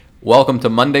Welcome to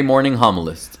Monday Morning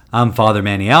Homilist, I'm Father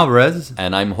Manny Alvarez.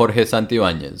 and I'm Jorge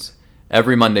Santibáñez.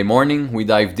 Every Monday morning, we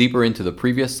dive deeper into the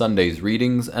previous Sunday's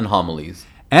readings and homilies.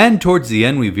 And towards the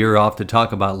end, we veer off to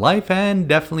talk about life and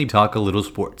definitely talk a little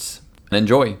sports. And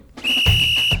enjoy.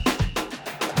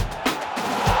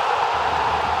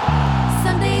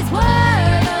 Sunday's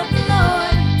word of the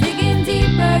Lord, digging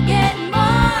deeper, getting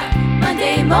more.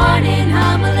 Monday morning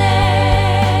homilist.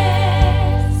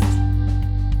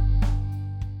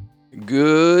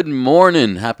 Good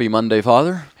morning. Happy Monday,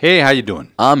 Father. Hey, how you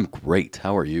doing? I'm great.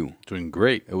 How are you? Doing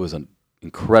great. It was an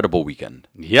incredible weekend.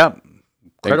 Yep.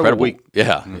 Incredible week.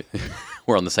 Yeah.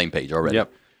 We're on the same page already.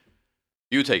 Yep.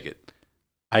 You take it.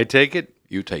 I take it.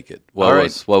 You take it. All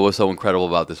right. What was so incredible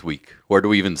about this week? Where do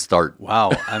we even start?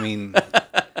 Wow. I mean,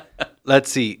 let's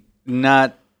see.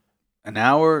 Not an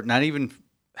hour, not even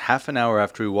half an hour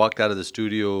after we walked out of the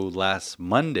studio last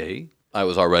Monday. I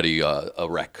was already a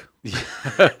wreck.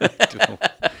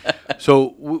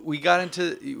 So we got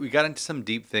into some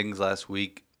deep things last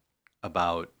week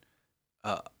about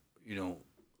about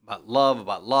love,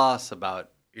 about loss, about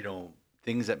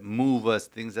things that move us,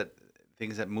 things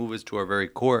that move us to our very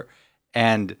core,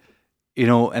 and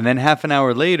and then half an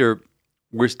hour later,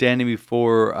 we're standing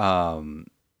before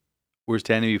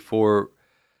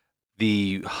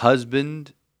the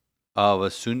husband of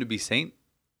a soon-to-be saint.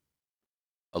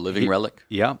 A living relic.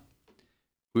 Yeah.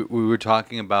 We were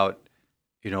talking about,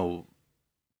 the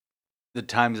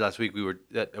times last week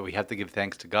that we have to give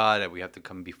thanks to God, that we have to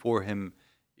come before Him,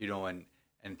 and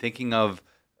thinking of,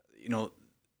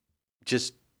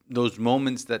 just those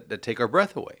moments that take our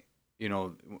breath away.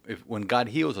 When God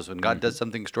heals us, when God does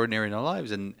something extraordinary in our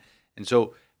lives, and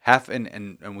so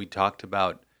and we talked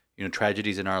about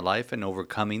tragedies in our life and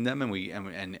overcoming them,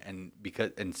 and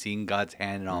seeing God's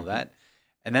hand and all that,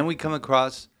 and then we come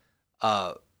across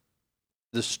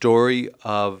the story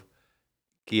of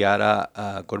Chiara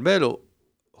Corbello,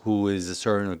 who is a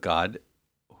servant of God,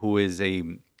 who is a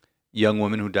young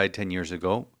woman who died 10 years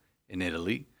ago in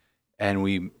Italy, and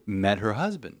we met her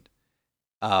husband,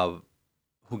 who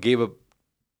gave a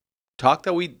talk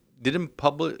that we didn't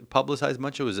publicize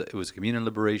much. It was a community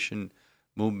liberation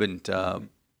movement,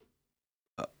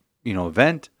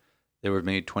 event. There were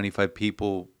maybe 25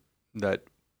 people that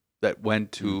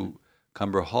went to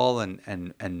Cumber Hall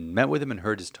and met with him and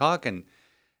heard his talk, and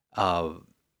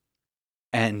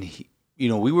he,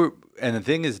 we were, and the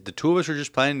thing is, the two of us were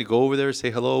just planning to go over there,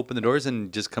 say hello, open the doors,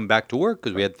 and just come back to work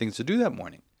because we had things to do that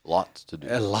morning. Lots to do.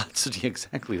 Lots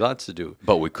to do.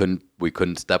 But we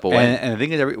couldn't step away. And the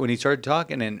thing is, when he started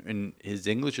talking, and his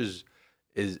English is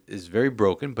very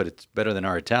broken, but it's better than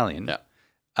our Italian. Yeah.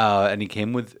 And he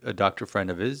came with a doctor friend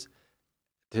of his,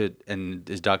 and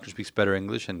his doctor speaks better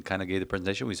English, and kind of gave the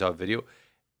presentation. We saw a video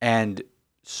and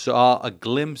saw a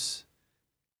glimpse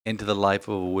into the life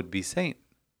of a would-be saint.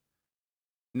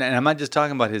 And I'm not just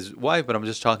talking about his wife, but I'm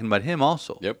just talking about him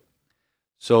also. Yep.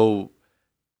 So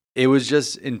it was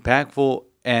just impactful,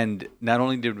 and not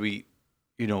only did we,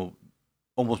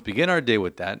 almost begin our day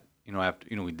with that, after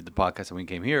we did the podcast and we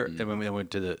came here, and then we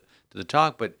went to the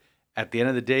talk, but at the end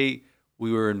of the day,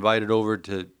 we were invited over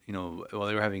to, while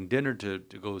they were having dinner, to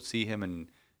go see him and,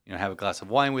 have a glass of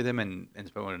wine with him and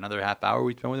spend another half hour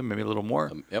we spent with him, maybe a little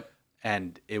more. Yep.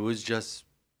 And it was just,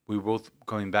 we were both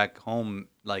coming back home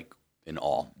like in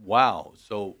awe. Wow.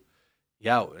 So,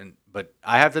 yeah. But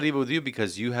I have to leave it with you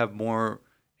because you have more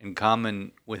in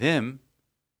common with him.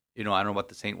 I don't know about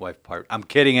the saint wife part. I'm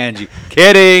kidding, Angie.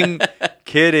 Kidding.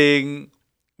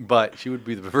 But she would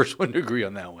be the first one to agree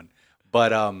on that one.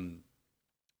 But,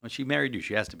 when she married you,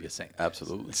 she has to be a saint.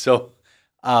 Absolutely. So,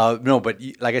 no, but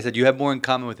like I said, you have more in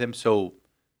common with him, so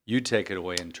you take it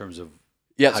away in terms of...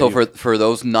 Yeah, so for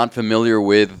those not familiar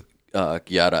with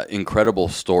Chiara, incredible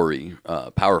story,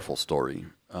 powerful story,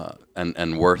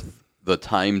 and worth the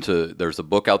time to... There's a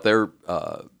book out there,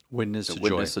 Witness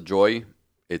to Joy.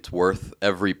 It's worth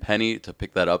every penny to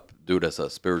pick that up, do it as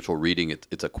a spiritual reading.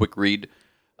 It's a quick read,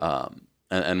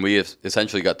 and we have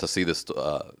essentially got to see this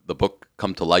the book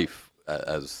come to life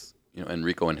as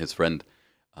Enrico and his friend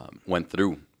went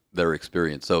through their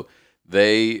experience. So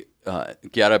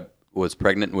Chiara was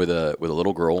pregnant with a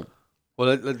little girl.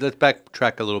 Well, let's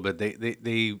backtrack a little bit.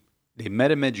 They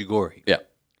met in Medjugorje. Yeah,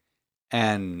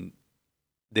 and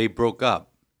they broke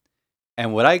up.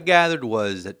 And what I gathered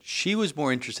was that she was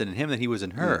more interested in him than he was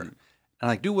in her. And I'm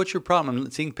like, dude, what's your problem?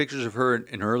 I'm seeing pictures of her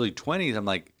in her early 20s. I'm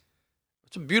like,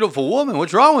 it's a beautiful woman.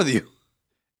 What's wrong with you?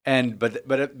 And but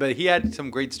he had some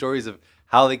great stories of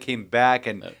how they came back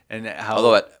and how.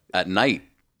 Although at night,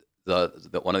 the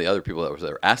one of the other people that was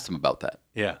there asked him about that.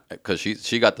 Yeah, because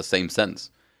she got the same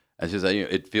sense, and she said,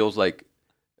 it feels like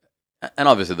And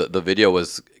obviously the video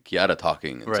was Kiara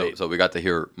talking, and Right. so we got to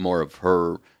hear more of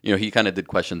her. He kind of did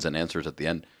questions and answers at the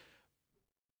end,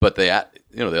 but the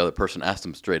other person asked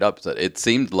him straight up that it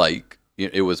seemed like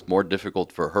it was more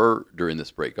difficult for her during this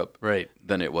breakup Right.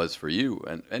 than it was for you,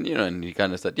 and he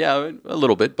kind of said, yeah, a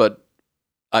little bit, but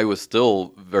I was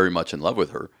still very much in love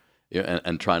with her,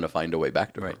 and trying to find a way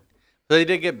back to her. Right. So they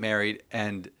did get married,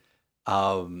 and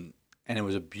it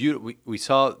was a beautiful. We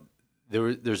saw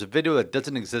there's a video that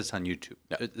doesn't exist on YouTube.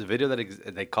 Yeah. It's a video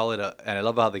that they call it and I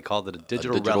love how they called it a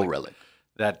digital, relic.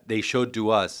 that they showed to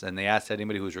us, and they asked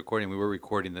anybody who was recording. We were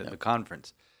recording the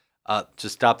conference to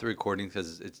stop the recording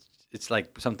because it's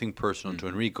like something personal to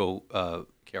Enrico,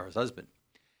 Chiara's husband,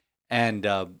 and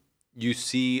you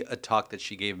see a talk that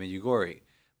she gave Medjugorje,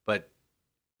 but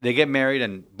they get married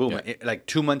and boom, Yeah. like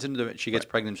 2 months into it, she gets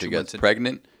pregnant. She 2 gets months in.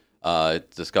 pregnant.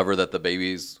 It's discovered that the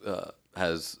baby's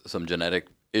has some genetic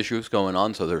issues going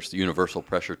on, so there's universal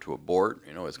pressure to abort.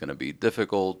 It's going to be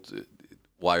difficult.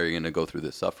 Why are you going to go through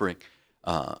this suffering?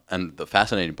 And the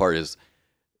fascinating part is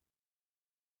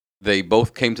they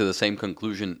both came to the same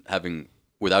conclusion,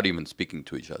 without even speaking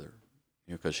to each other.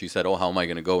 Because she said, "Oh, how am I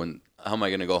going to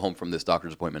go home from this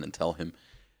doctor's appointment and tell him?"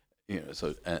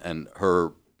 So and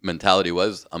her mentality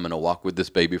was, "I'm going to walk with this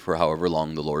baby for however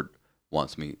long the Lord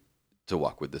wants me to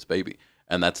walk with this baby,"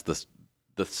 and that's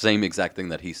the same exact thing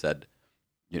that he said,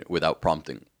 without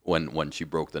prompting when she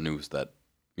broke the news that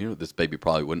this baby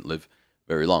probably wouldn't live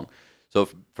very long. So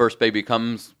first baby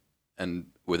comes, and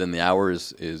within the hour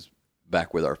is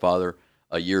back with our father.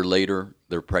 A year later,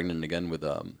 they're pregnant again with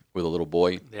a little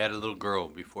boy. They had a little girl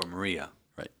before Maria,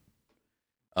 Right.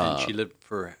 and she lived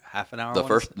for half an hour.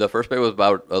 The first baby was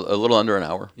about a little under an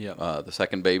hour. Yeah. The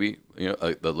second baby,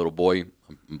 the little boy,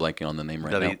 I'm blanking on the name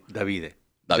right now. David.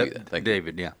 David, thank you.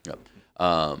 David, yeah. Yep.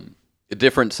 A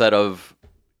different set of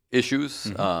issues,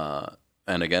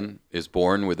 and again, is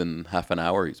born within half an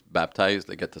hour. He's baptized.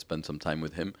 They get to spend some time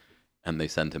with him, and they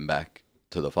send him back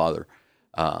to the Father.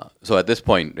 So at this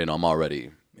point, I'm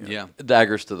already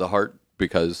daggers to the heart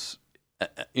because,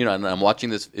 and I'm watching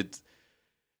this. It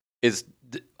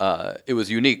was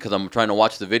unique because I'm trying to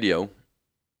watch the video,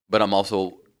 but I'm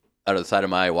also out of the side of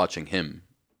my eye watching him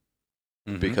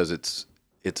because it's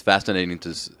fascinating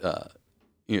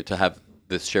to have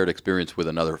this shared experience with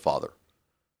another father.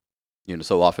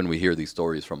 So often we hear these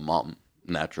stories from mom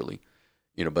naturally,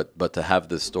 but to have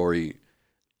this story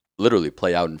literally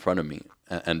play out in front of me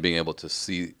and being able to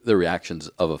see the reactions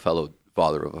of a fellow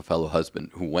father, of a fellow husband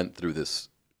who went through this,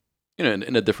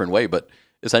 in a different way, but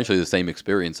essentially the same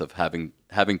experience of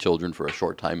having children for a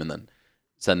short time and then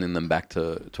sending them back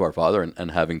to our Father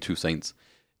and having two saints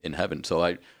in heaven.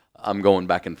 So I'm going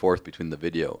back and forth between the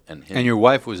video and him. And your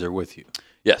wife was there with you.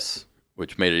 Yes,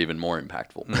 which made it even more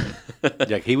impactful.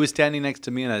 Yeah, he was standing next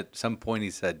to me, and at some point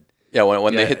he said, Yeah,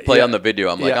 when they hit play on the video,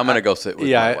 I'm like, I'm going to go sit with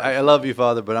my wife. I love you,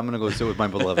 Father, but I'm going to go sit with my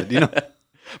beloved,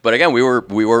 But again, we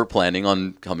were planning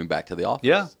on coming back to the office.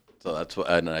 Yeah. So that's what,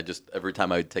 and I just, every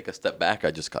time I would take a step back, I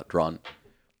just got drawn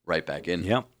right back in.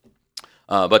 Yeah.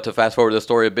 But to fast forward the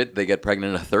story a bit, they get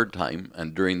pregnant a third time,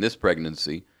 and during this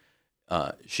pregnancy,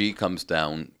 she comes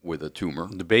down with a tumor.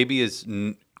 The baby is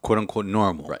quote unquote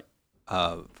normal, Right.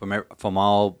 From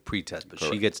all pretests, but she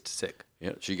Correct. gets sick.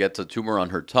 Yeah, she gets a tumor on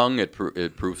her tongue. It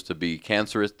proves to be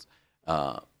cancerous,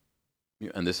 and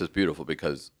this is beautiful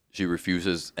because she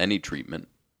refuses any treatment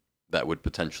that would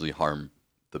potentially harm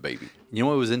the baby. You know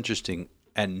what was interesting?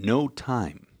 At no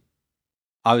time,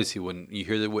 obviously, when you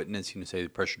hear the witness, say the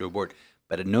pressure to abort,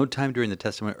 but at no time during the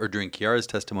testimony or during Kiara's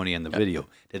testimony and the video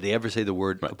did they ever say the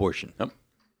word abortion. Yep.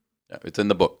 Yeah, it's in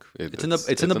the book. It's in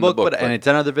the book, and it's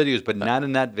in other videos, but not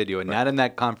in that video and not in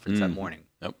that conference that morning.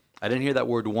 Yep. I didn't hear that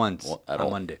word once At on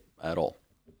all. Monday. At all.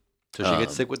 So she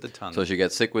gets sick with the tongue. So she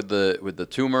gets sick with the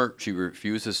tumor. She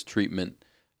refuses treatment.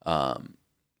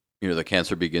 The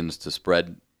cancer begins to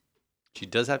spread. She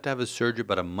does have to have a surgery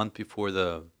about a month before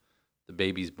the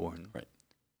baby's born. Right.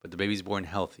 But the baby's born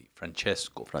healthy.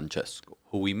 Francesco,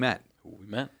 who we met.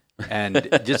 And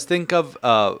just think of,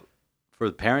 for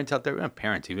the parents out there, not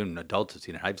parents, even adults have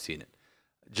seen it. I've seen it.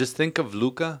 Just think of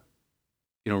Luca,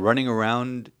 running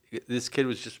around. This kid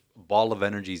was just a ball of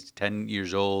energy. He's 10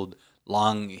 years old,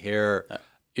 long hair,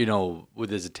 with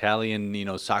his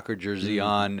Italian, soccer jersey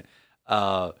on.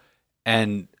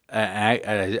 And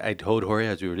I told Jorge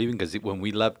as we were leaving, because when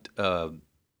we left the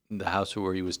house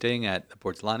where he was staying at, the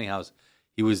Portolani house,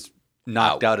 he was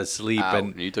knocked out asleep.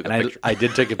 And you took a and picture. I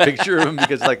did take a picture of him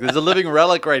because there's a living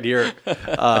relic right here.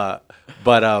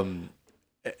 But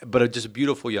just a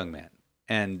beautiful young man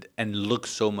and looks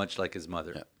so much like his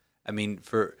mother. Yeah. I mean,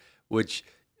 which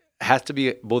has to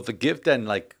be both a gift and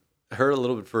hurt a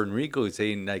little bit for Enrico,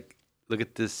 saying Look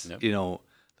at this, Yep. look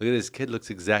at this kid. Looks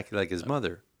exactly like his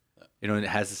mother. And it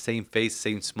has the same face,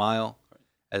 same smile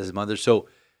as his mother. So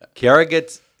Chiara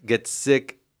gets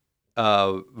sick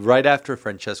right after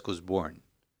Francesco's born,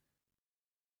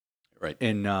 Right.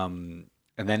 and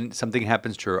then something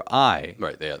happens to her eye.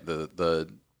 Right. Yeah. The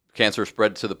cancer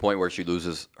spread to the point where she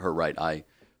loses her right eye.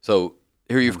 So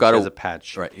here you've got She has a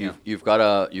patch. right. Yeah. You've got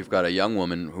a young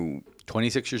woman who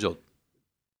 26 years old.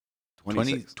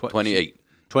 26, 20 28.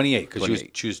 28, because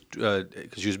 28.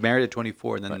 she was married at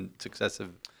 24, and then successive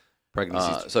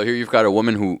pregnancies. So here you've got a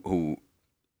woman who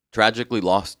tragically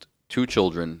lost 2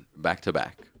 children back to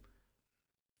back.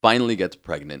 Finally gets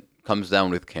pregnant, comes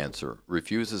down with cancer,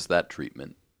 refuses that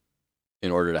treatment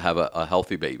in order to have a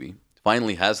healthy baby.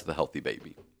 Finally has the healthy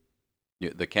baby.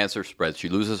 The cancer spreads. She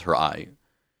loses her eye,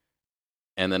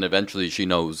 and then eventually she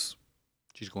knows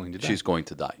She's going to die. she's going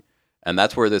to die. And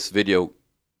that's where this video,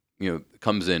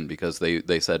 comes in, because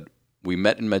they said, we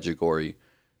met in Medjugorje,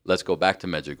 let's go back to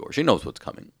Medjugorje. She knows what's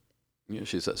coming.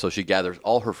 So she gathers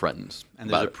all her friends. and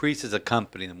there's a about priest that's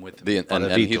accompanying them with it.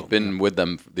 and he's been with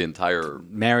them the entire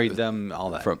married them,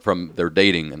 all that. from their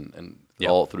dating and Yeah.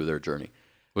 all through their journey.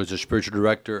 Was their spiritual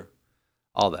director,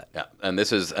 all that. Yeah, and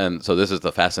this is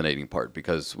the fascinating part,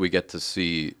 because we get to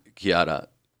see Chiara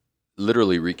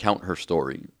literally recount her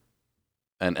story,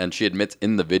 and she admits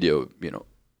in the video,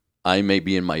 I may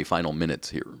be in my final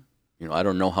minutes here. I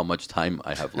don't know how much time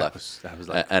I have left. That was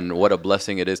like, And what a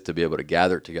blessing it is to be able to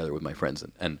gather together with my friends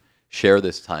and share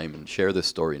this time and share this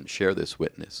story and share this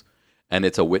witness. And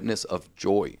it's a witness of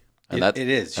joy. And it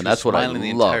is. And that's what I smiling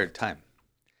the love. entire time.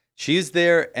 She's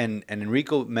there, and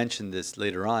Enrico mentioned this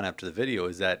later on after the video,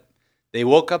 is that they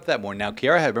woke up that morning. Now,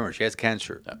 Chiara remember, she has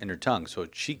cancer in her tongue, so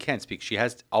she can't speak. She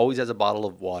always has a bottle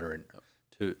of water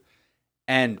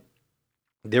and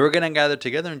they were going to gather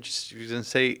together, and she was going to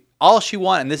say all she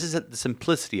wanted, and this is the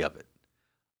simplicity of it.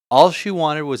 All she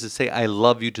wanted was to say, I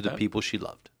love you to the people she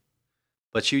loved.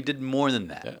 But she did more than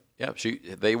that. Yeah.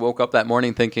 They woke up that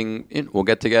morning thinking, we'll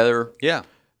get together, Yeah.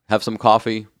 have some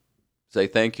coffee, say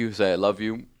thank you, say I love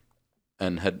you,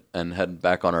 and head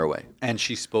back on our way. And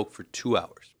she spoke for 2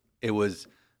 hours. It was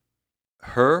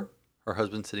her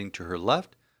husband sitting to her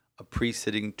left, a priest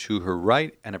sitting to her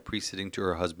right, and a priest sitting to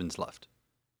her husband's left.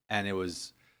 And it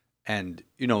was,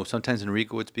 sometimes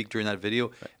Enrico would speak during that video.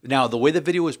 Right. Now, the way the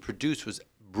video was produced was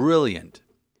brilliant,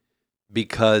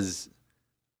 because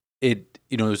it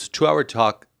was a 2-hour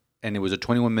talk, and it was a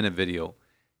 21-minute video,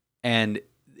 and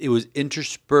it was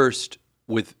interspersed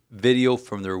with video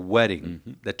from their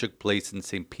wedding that took place in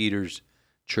St. Peter's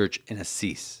Church in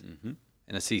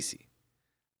Assisi,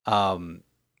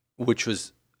 which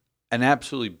was an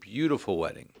absolutely beautiful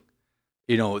wedding.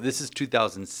 This is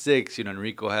 2006.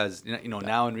 Enrico has,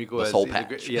 now Enrico the has soul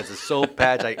patch. He has a soul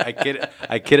patch.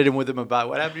 I kidded him with him about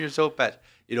what happened to your soul patch.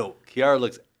 Chiara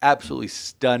looks absolutely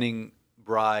stunning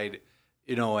bride.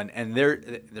 And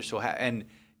they're so happy. And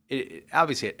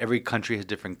obviously, every country has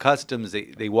different customs. They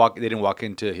didn't walk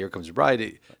into Here Comes the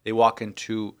Bride. They walk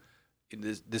into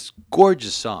this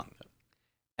gorgeous song,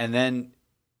 and then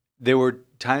there were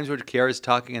times where Chiara's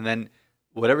talking, and then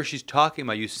whatever she's talking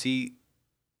about, you see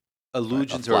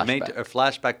allusions or a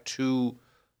flashback to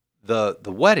the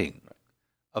wedding,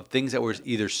 of things that were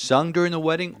either sung during the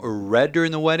wedding or read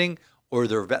during the wedding, or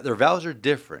their vows are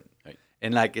different. Right.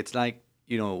 And it's like,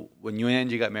 when you and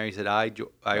Angie got married, you said, I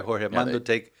Jorge Armando,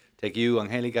 take you,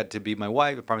 Angelica, to be my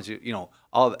wife. I promise you,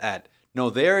 all of that. No,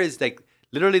 there is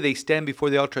literally they stand before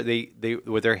the altar. They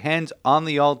with their hands on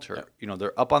the altar. Yeah.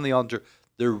 They're up on the altar.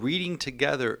 They're reading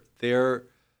together.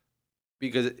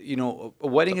 Because a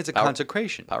wedding is a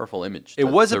consecration. Powerful image. It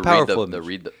was a powerful image. To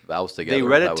read the vows together. They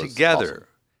read it That was together, awesome.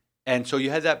 and so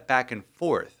you had that back and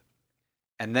forth,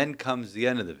 and then comes the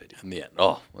end of the video. In the end,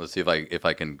 let's see if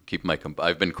I can keep my.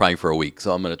 I've been crying for a week,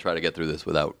 so I'm going to try to get through this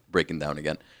without breaking down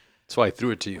again. That's why I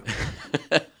threw it to you.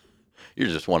 You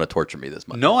just want to torture me this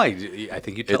much. No, I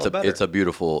think you tell it better. It's a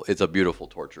beautiful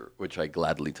torture, which I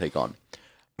gladly take on.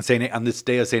 On this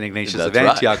day of St. Ignatius of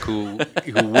That's Antioch, who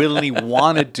willingly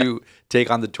wanted to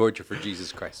take on the torture for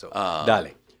Jesus Christ. So, dale.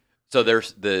 So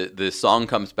there's the song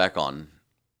comes back on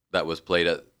that was played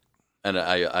at, and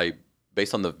I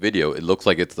based on the video, it looks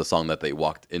like it's the song that they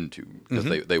walked into,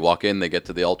 because they walk in, they get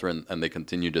to the altar, and they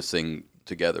continue to sing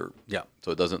together. Yeah.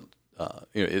 So it doesn't,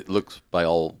 it looks by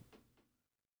all.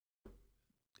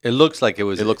 It looks like it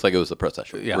was. It looks like it was a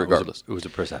procession. Yeah, regardless, it was a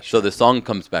procession. So the song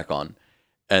comes back on,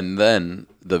 and then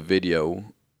the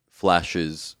video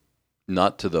flashes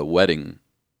not to the wedding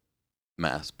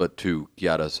mass, but to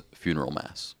Chiara's funeral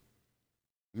mass.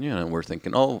 And we're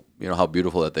thinking, how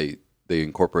beautiful that they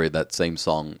incorporated that same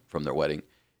song from their wedding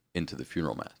into the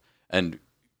funeral mass. And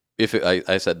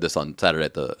I said this on Saturday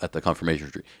at the confirmation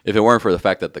retreat. If it weren't for the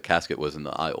fact that the casket was in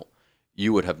the aisle,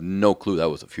 you would have no clue that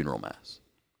was a funeral mass.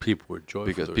 People were joyful.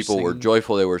 Because people were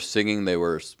joyful. They were singing. They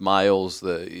were smiles.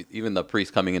 Even the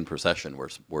priests coming in procession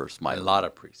were A smiling. lot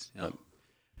of priests.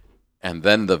 And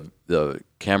then the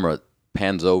camera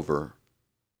pans over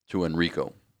to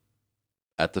Enrico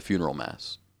at the funeral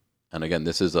mass. And again,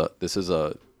 this is a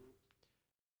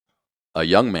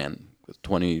young man,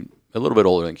 20, a little bit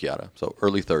older than Chiara, so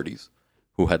early 30s,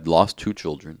 who had lost 2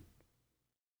 children,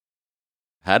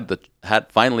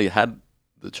 finally had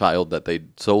the child that they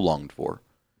so longed for,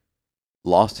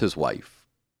 lost his wife,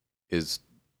 is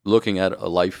looking at a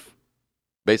life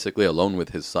basically alone with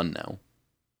his son now,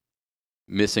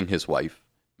 missing his wife,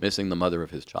 missing the mother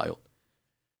of his child,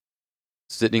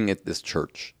 sitting at this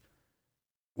church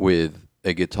with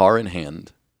a guitar in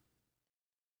hand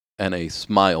and a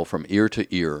smile from ear to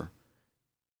ear,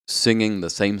 singing the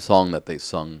same song that they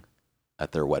sung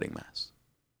at their wedding mass.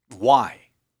 Why?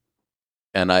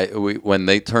 And when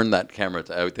they turned that camera,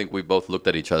 I think we both looked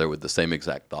at each other with the same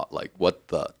exact thought, like, what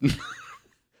the,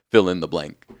 fill in the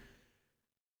blank.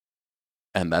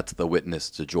 And that's the witness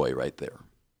to joy right there.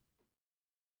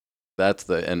 That's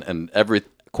and every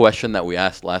question that we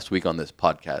asked last week on this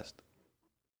podcast,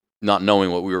 not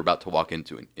knowing what we were about to walk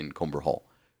into in Comber Hall,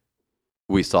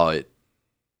 we saw it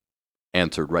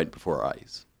answered right before our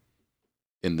eyes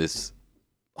in this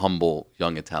humble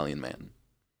young Italian man.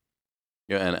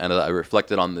 Yeah, and as I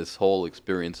reflected on this whole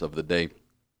experience of the day,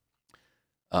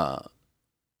 I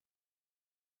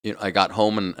got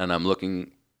home and I'm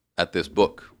looking at this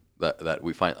book that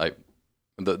we find.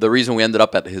 The reason we ended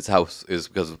up at his house is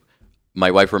because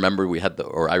my wife remembered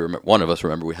one of us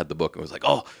remembered we had the book and was like,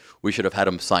 oh, we should have had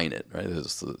him sign it. Right,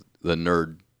 this is the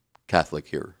nerd Catholic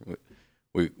here.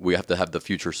 We have to have the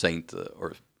future saint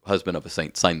or husband of a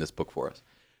saint sign this book for us.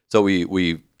 So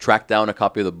we tracked down a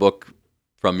copy of the book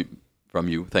from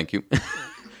you. Thank you.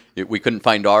 We couldn't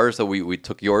find ours, so we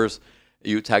took yours.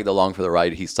 You tagged along for the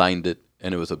ride. He signed it,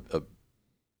 and it was a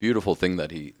beautiful thing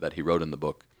that he wrote in the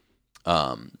book.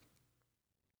 And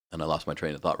I lost my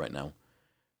train of thought right now.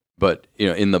 But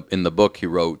in the book he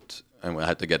wrote, and I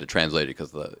had to get it translated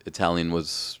because the Italian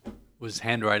was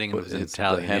handwriting. It was in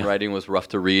Italian. The handwriting was rough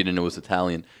to read, and it was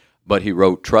Italian. But he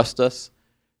wrote, "Trust us,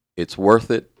 it's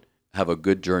worth it. Have a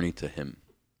good journey to Him."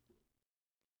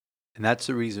 And that's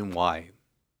the reason why.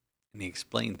 And he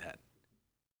explained that.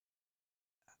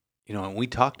 And we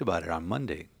talked about it on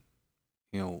Monday.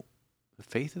 The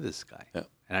faith of this guy. Yeah.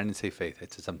 And I didn't say faith. I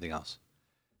said something else.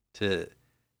 To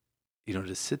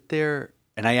sit there.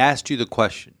 And I asked you the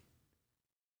question.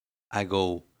 I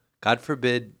go, God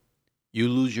forbid you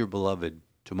lose your beloved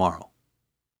tomorrow.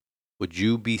 Would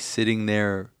you be sitting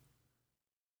there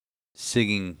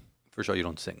singing? First of all, you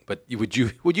don't sing, but would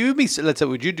you be? Let's say,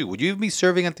 would you be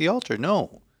serving at the altar?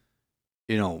 No.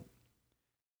 It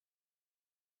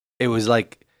was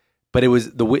like, but it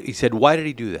was the way he said. Why did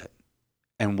he do that?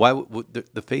 And why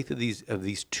the faith of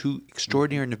these 2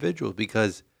 extraordinary individuals?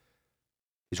 Because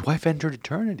his wife entered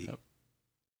eternity. Yep.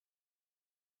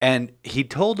 And he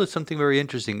told us something very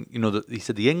interesting. He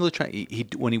said the English.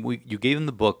 You gave him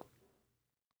the book,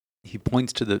 he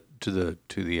points to the.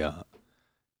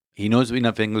 He knows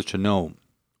enough English to know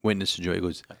witness to joy. He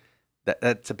goes,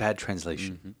 that's a bad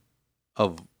translation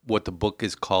of what the book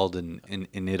is called in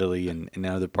Italy and in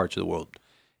other parts of the world.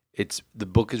 The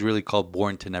book is really called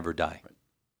Born to Never Die. Right.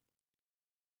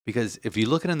 Because if you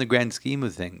look at it in the grand scheme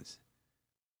of things,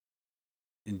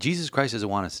 Jesus Christ doesn't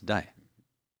want us to die.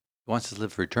 He wants us to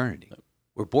live for eternity. Yep.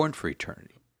 We're born for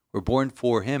eternity. We're born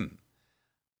for Him.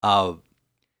 And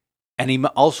he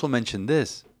also mentioned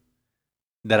this,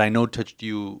 that I know touched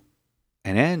you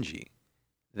and Angie,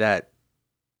 that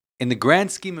in the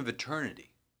grand scheme of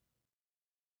eternity,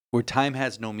 where time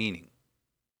has no meaning,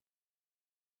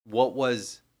 what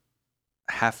was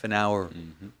half an hour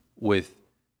with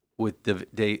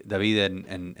David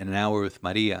and an hour with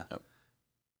Maria, yep.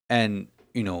 and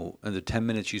the 10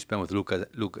 minutes you spent with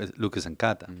Lucas and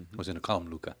Kata. I was going to call him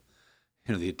Luca,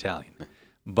 the Italian.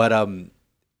 But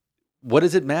what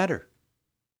does it matter?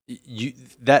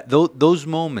 Those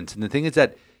moments, and the thing is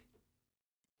that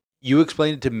you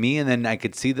explained it to me, and then I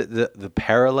could see that the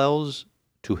parallels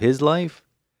to his life.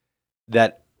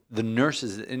 That the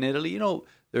nurses in Italy,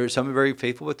 there are some very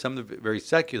faithful, but some very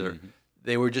secular.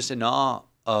 They were just in awe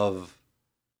of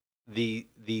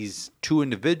these 2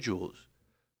 individuals,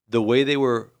 the way they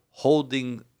were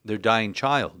holding their dying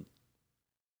child,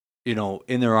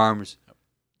 in their arms,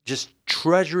 just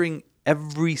treasuring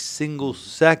every single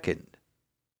second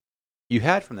you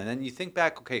had from that. And you think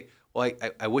back, okay, well,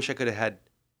 I wish I could have had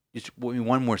just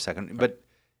one more second. But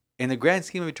in the grand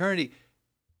scheme of eternity,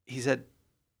 he said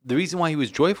the reason why he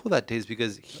was joyful that day is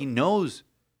because he knows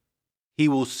he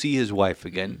will see his wife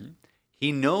again. Mm-hmm.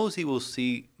 He knows he will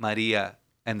see Maria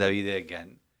and Davide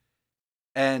again.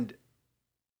 And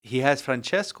he has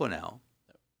Francesco now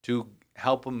to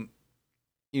help him,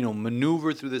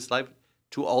 maneuver through this life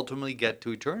to ultimately get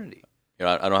to eternity.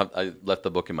 I left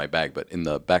the book in my bag, but in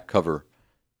the back cover,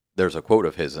 there's a quote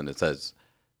of his, and it says,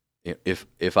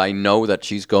 if I know that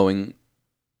she's going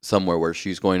somewhere where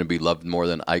she's going to be loved more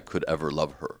than I could ever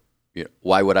love her,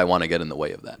 why would I want to get in the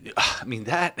way of that? I mean,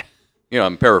 that...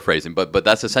 I'm paraphrasing, but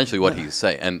that's essentially what he's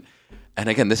saying. And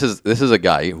again, this is a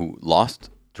guy who lost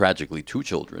tragically 2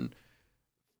 children,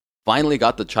 finally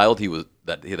got the child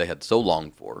they had so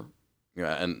longed for.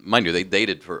 And mind you, they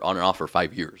dated on and off for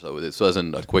 5 years, so this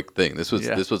wasn't a quick thing. This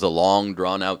was a long,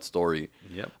 drawn out story.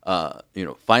 Yep.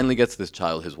 Finally gets this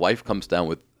child. His wife comes down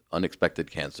with unexpected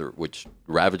cancer, which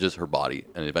ravages her body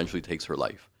and eventually takes her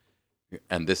life.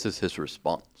 And this is his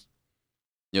response.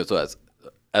 So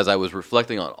as I was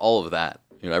reflecting on all of that,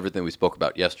 everything we spoke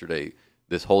about yesterday,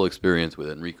 this whole experience with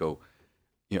Enrico,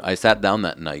 I sat down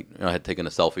that night. I had taken a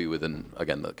selfie with,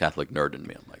 again, the Catholic nerd in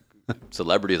me. I'm like,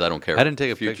 celebrities, I don't care. I didn't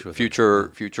take a picture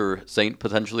with future saint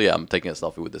potentially. I'm taking a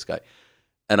selfie with this guy,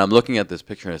 and I'm looking at this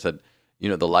picture, and I said,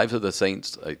 the lives of the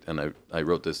saints. I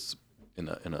wrote this in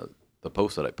the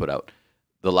post that I put out.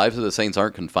 The lives of the saints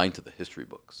aren't confined to the history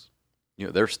books.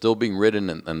 They're still being written,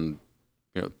 and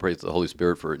praise the Holy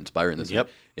Spirit for inspiring this. Yep.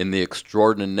 In the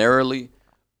extraordinarily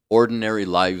ordinary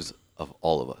lives of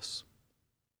all of us.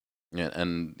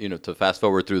 And to fast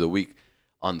forward through the week,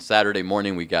 on Saturday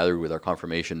morning we gathered with our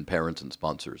confirmation parents and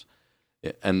sponsors,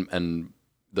 and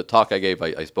the talk I gave,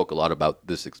 I spoke a lot about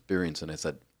this experience, and I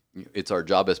said it's our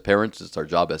job as parents, it's our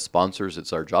job as sponsors,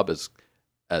 it's our job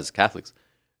as Catholics,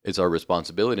 it's our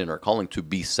responsibility and our calling to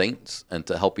be saints and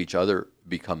to help each other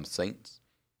become saints.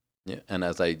 And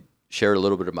as I shared a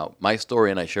little bit about my story,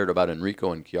 and I shared about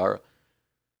Enrico and Chiara,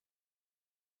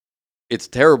 it's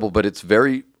terrible, but it's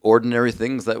very ordinary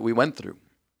things that we went through.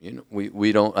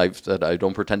 We don't. I've said I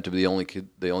don't pretend to be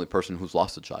the only person who's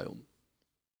lost a child.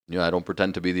 I don't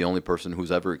pretend to be the only person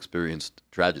who's ever experienced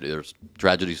tragedy. There's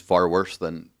tragedies far worse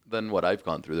than what I've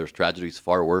gone through. There's tragedies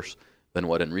far worse than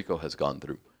what Enrico has gone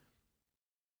through.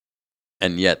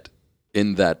 And yet,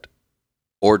 in that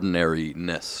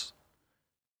ordinariness,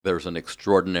 there's an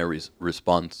extraordinary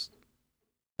response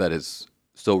that is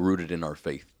so rooted in our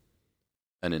faith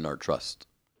and in our trust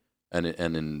and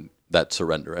in that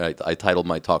surrender. I titled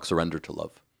my talk "Surrender to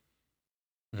Love."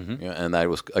 Mm-hmm. And I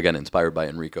was, again, inspired by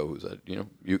Enrico, who said,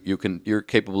 you're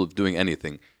capable of doing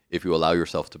anything if you allow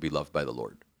yourself to be loved by the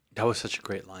Lord. That was such a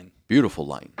great line. Beautiful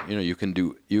line. You can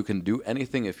do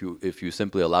anything if you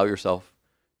simply allow yourself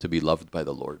to be loved by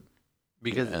the Lord.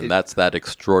 That's that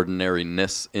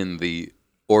extraordinariness in the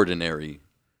ordinary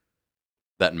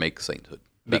that makes sainthood.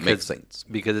 That makes saints.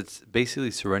 Because it's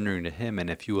basically surrendering to Him, and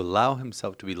if you allow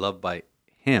Himself to be loved by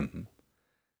Him,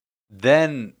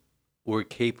 then we're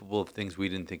capable of things we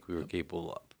didn't think we were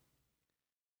capable of.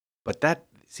 But that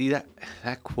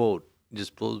quote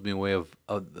just blows me away of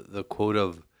the quote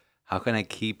of how can I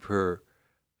keep her.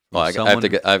 Well, I have to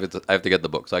get the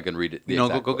book so I can read it.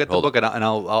 Go get the book, and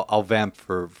I'll vamp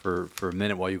for a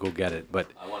minute while you go get it. But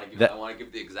I want to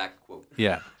give the exact quote.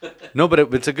 Yeah, no,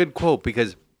 but it's a good quote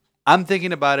because I'm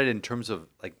thinking about it in terms of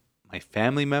like my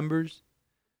family members,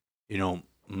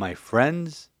 my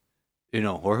friends,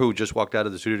 or who just walked out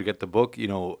of the studio to get the book,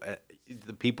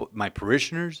 the people, my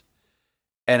parishioners,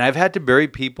 and I've had to bury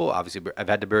people. Obviously, I've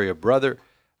had to bury a brother,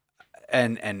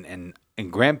 and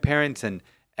grandparents, and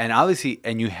obviously,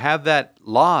 and you have that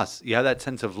loss, you have that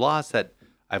sense of loss that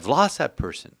I've lost that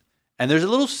person, and there's a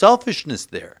little selfishness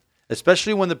there,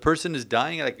 especially when the person is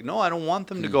dying. Like, no, I don't want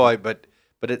them to go. But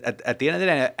at the end of the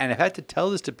day, and I've had to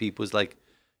tell this to people, is like,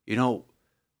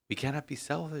 we cannot be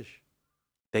selfish.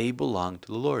 They belong to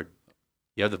the Lord.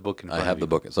 You have the book in front of you. I have the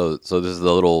book. So this is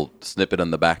the little snippet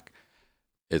on the back.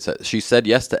 It says, she said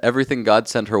yes to everything God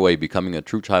sent her way, becoming a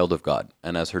true child of God.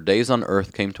 And as her days on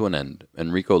earth came to an end,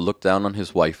 Enrico looked down on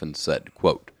his wife and said,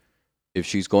 quote, if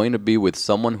she's going to be with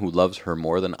someone who loves her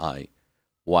more than I,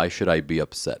 why should I be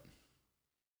upset?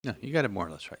 No, you got it more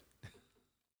or less right.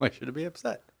 Why should I be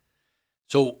upset?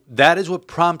 So that is what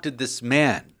prompted this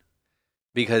man.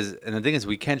 Because, and the thing is,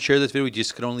 we can't share this video, we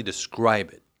just can only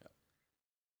describe it.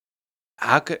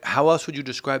 How else would you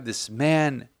describe this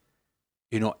man,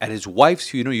 at his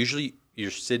wife's, usually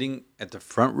you're sitting at the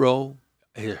front row.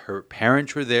 Her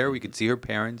parents were there. We could see her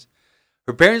parents.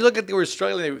 Her parents looked like they were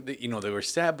struggling. They were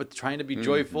sad, but trying to be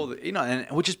joyful, and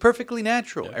which is perfectly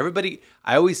natural. Yeah. Everybody,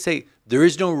 I always say, there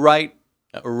is no right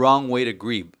or wrong way to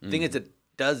grieve. The thing is that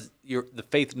the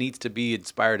faith needs to be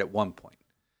inspired at one point.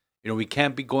 We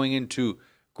can't be going into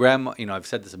grandma. I've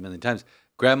said this a million times.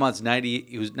 Grandma's 90.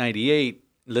 He was 98,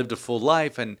 lived a full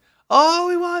life, and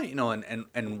we want,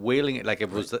 and wailing it like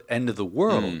it was the end of the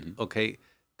world. Mm-hmm. Okay,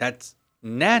 that's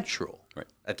natural. Right.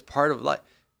 That's part of life.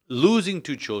 Losing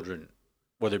two children,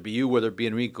 whether it be you, whether it be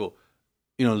Enrico,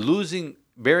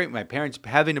 burying my parents,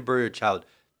 having to bury a child,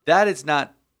 that is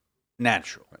not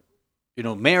natural.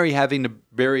 Right. Mary having to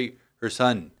bury her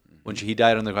son when he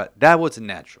died on the cross, that wasn't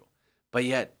natural. But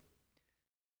yet,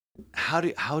 how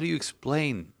do you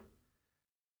explain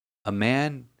a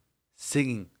man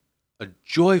singing a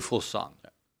joyful song?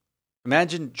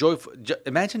 Imagine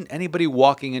Imagine anybody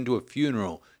walking into a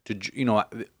funeral to joyful.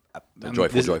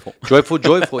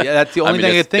 Yeah, that's the only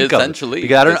thing I could think of.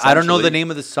 Because I don't know the name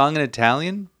of the song in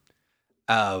Italian.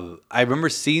 I remember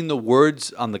seeing the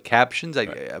words on the captions,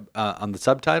 on the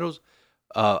subtitles.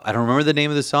 I don't remember the name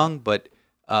of the song, but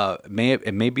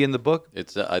it may be in the book.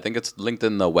 It's I think it's linked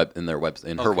in her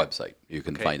website. You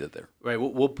can find it there. Right.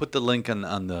 We'll put the link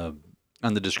on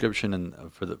the description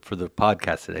and for the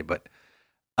podcast today. But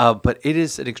it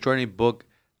is an extraordinary book,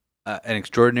 an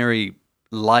extraordinary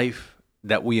life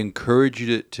that we encourage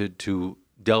you to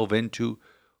delve into.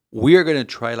 We are going to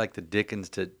try, like the Dickens,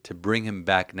 to bring him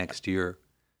back next year.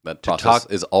 That process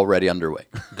is already underway.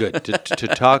 Good to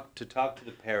talk to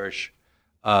the parish,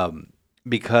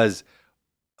 because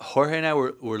Jorge and I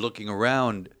were looking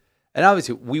around, and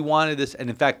obviously we wanted this, and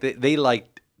in fact they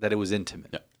liked that it was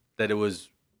intimate, that it was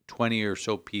 20 or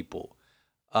so people.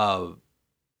 The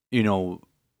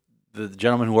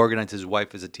gentleman who organized, his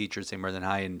wife is a teacher at St. Martin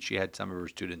High, and she had some of her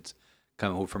students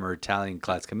come from her Italian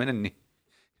class come in,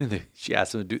 and she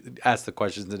asked them to ask the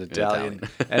questions in Italian.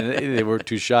 And they were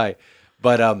too shy.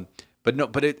 But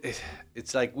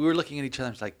it's like we were looking at each other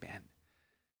and it's like, man,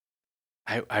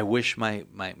 I wish my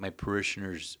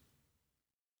parishioners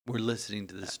were listening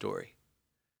to this story,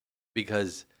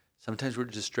 because sometimes we're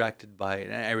distracted by,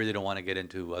 and I really don't want to get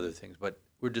into other things, but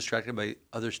we're distracted by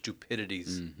other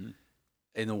stupidities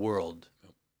in the world,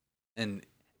 and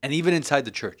even inside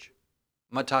the church.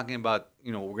 I'm not talking about,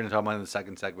 we're going to talk about in the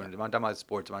second segment. I'm not talking about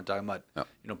sports. I'm not talking about,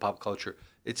 pop culture.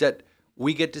 It's that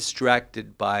we get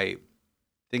distracted by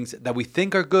things that we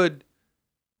think are good,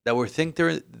 that we think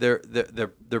they're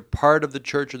part of the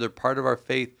church or they're part of our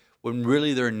faith, when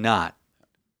really they're not.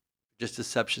 Just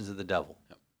deceptions of the devil.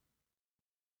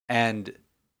 And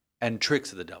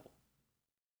tricks of the devil,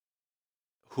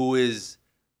 who is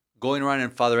going around,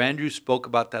 and Father Andrew spoke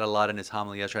about that a lot in his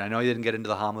homily yesterday. I know he didn't get into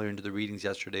the homily or into the readings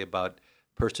yesterday about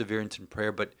perseverance in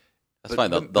prayer, but that's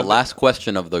fine. The last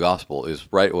question of the gospel is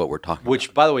right what we're talking about.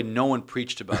 Which, by the way, no one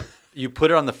preached about. You put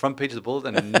it on the front page of the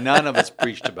bulletin, and none of us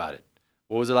preached about it.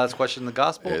 What was the last question in the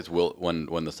gospel? It's when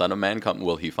the Son of Man comes,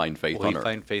 will he find faith on earth? Will he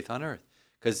find faith on earth?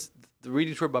 Because the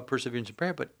readings were about perseverance in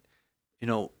prayer, but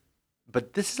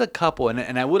but this is a couple,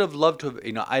 and I would have loved to have,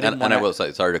 I didn't want to. And I will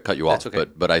say, sorry to cut you off, okay.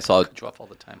 but I saw cut you off all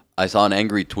the time. I saw an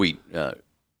angry tweet.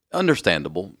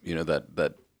 Understandable,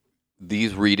 that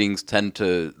these readings tend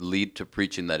to lead to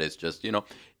preaching that is just,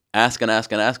 ask and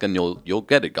ask and ask, and you'll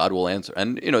get it. God will answer,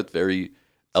 and it's very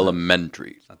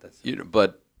elementary. It's not that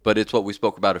simple. But it's what we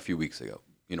spoke about a few weeks ago.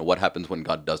 What happens when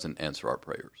God doesn't answer our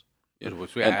prayers?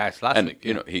 Which we asked last week.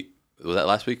 Was that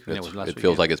last week? Yeah, it was last week. It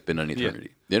feels like it's been an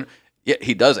eternity. Yeah,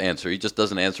 he does answer. He just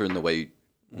doesn't answer in the way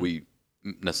we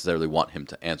necessarily want him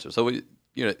to answer. So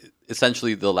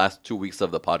essentially, the last 2 weeks of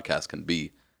the podcast can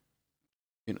be,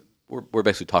 we're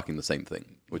basically talking the same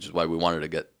thing, which is why we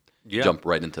wanted to jump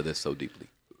right into this so deeply.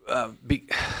 But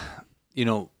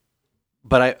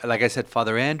like I said,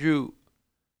 Father Andrew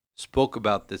spoke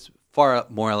about this far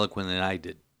more eloquently than I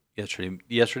did yesterday.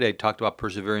 Yesterday, I talked about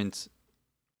perseverance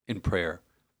in prayer,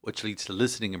 which leads to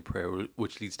listening in prayer,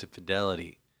 which leads to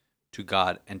fidelity to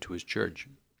God and to His church.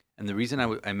 And the reason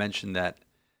I mentioned that,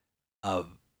 and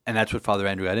that's what Father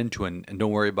Andrew got into, and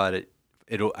don't worry about it.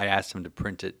 I asked him to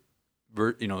print it,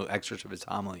 excerpts of his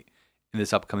homily in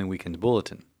this upcoming weekend's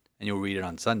bulletin, and you'll read it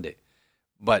on Sunday.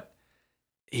 But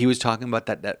he was talking about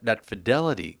that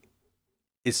fidelity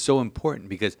is so important,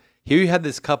 because here you have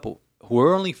this couple who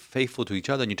are only faithful to each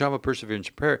other, and you talk about perseverance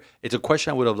in prayer. It's a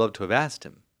question I would have loved to have asked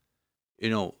him.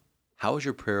 How is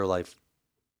your prayer life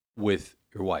with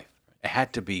your wife? It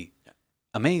had to be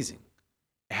amazing.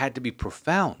 It had to be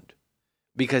profound,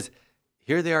 because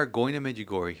here they are going to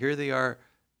Medjugorje. Here they are,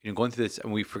 going through this.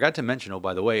 And we forgot to mention,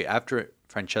 by the way, after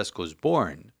Francesco was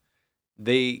born,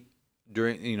 they,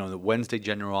 during the Wednesday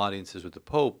general audiences with the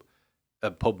Pope,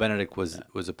 Pope Benedict was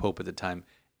a pope at the time,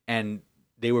 and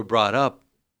they were brought up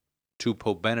to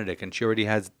Pope Benedict, and she already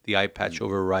has the eye patch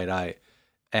over her right eye,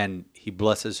 and he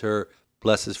blesses her.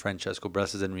 blesses Francesco,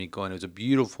 blesses Enrico, and it was a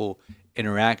beautiful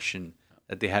interaction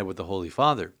that they had with the Holy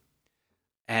Father.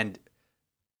 And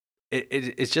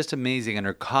it's just amazing. And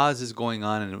her cause is going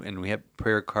on, and we have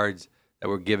prayer cards that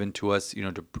were given to us,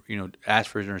 to ask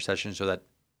for intercession so that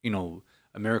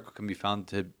a miracle can be found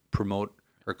to promote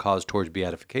her cause towards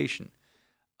beatification.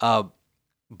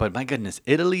 But my goodness,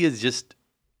 Italy is just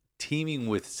teeming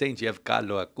with saints. You have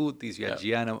Carlo Acutis, you have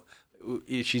Gianna.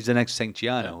 She's the next Saint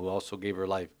Gianna, who also gave her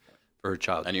life for her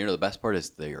child. And the best part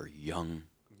is they are young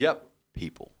Yep,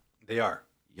 people. they are.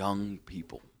 Young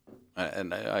people.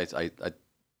 And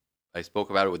I spoke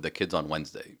about it with the kids on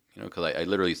Wednesday, because I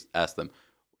literally asked them,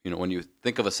 when you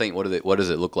think of a saint, what does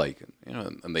it look like?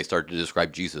 And they started to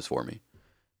describe Jesus for me.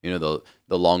 The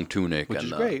long tunic, Which and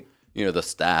is great. The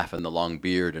staff and the long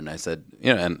beard. And I said,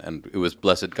 and it was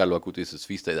Blessed Carlo Acutis'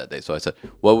 feast day that day. So I said,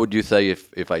 what would you say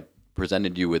if I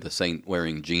presented you with a saint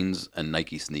wearing jeans and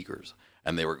Nike sneakers?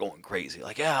 And they were going crazy,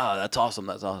 like, yeah, that's awesome,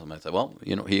 that's awesome. I said, well,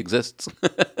 he exists.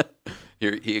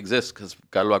 He exists because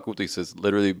Carlo Acutis is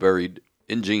literally buried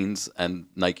in jeans and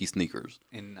Nike sneakers.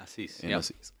 In Assis. In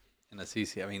Assis. In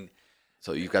Assisi. I mean,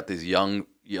 So you've got these young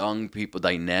people,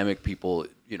 dynamic people,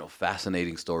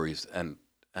 fascinating stories, and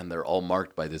they're all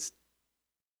marked by this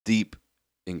deep,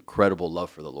 incredible love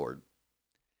for the Lord.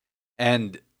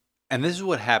 and this is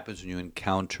what happens when you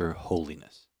encounter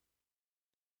holiness.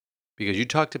 Because you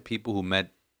talk to people who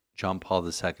met John Paul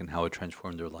II, how it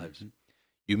transformed their lives. Mm-hmm.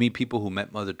 You meet people who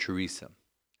met Mother Teresa,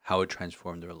 how it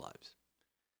transformed their lives.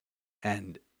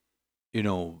 And,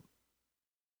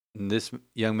 this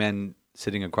young man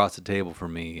sitting across the table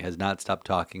from me has not stopped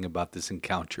talking about this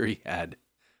encounter he had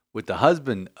with the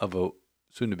husband of a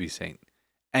soon-to-be saint.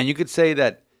 And you could say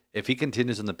that if he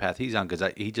continues on the path he's on,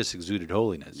 because he just exuded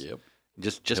holiness. Yep.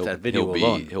 Just He'll- that video he'll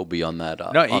alone. He'll be on that.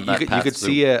 No, on that you path could soon.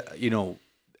 see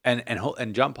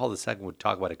and John Paul II would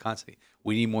talk about it constantly.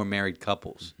 We need more married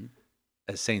couples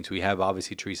as saints. We have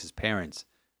obviously Teresa's parents,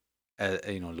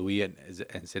 Louis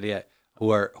and Celia, who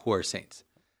are saints.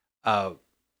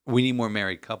 We need more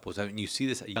married couples. I mean, you see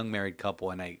this young married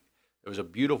couple, and there was a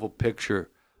beautiful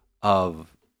picture of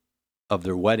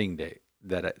their wedding day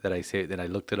that I saved, that I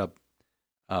looked it up,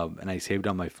 and I saved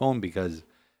on my phone because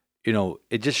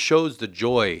it just shows the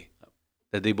joy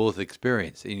that they both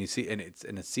experience. And you see, and it's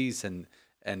in Assis, and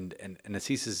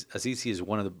Assisi is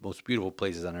one of the most beautiful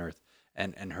places on earth.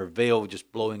 And her veil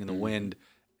just blowing in the wind,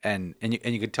 and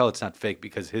you can tell it's not fake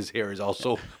because his hair is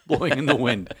also blowing in the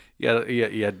wind. He had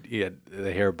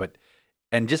the hair,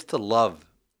 and just the love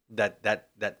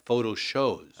that photo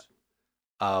shows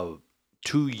of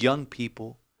two young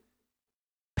people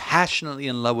passionately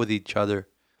in love with each other,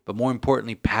 but more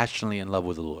importantly, passionately in love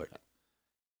with the Lord.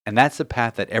 And that's the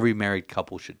path that every married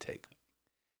couple should take.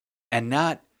 And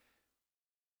not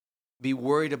be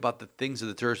worried about the things of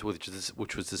the earth,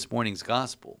 which was this morning's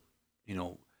gospel,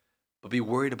 but be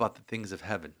worried about the things of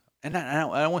heaven. And I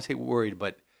don't want to say worried,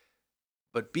 but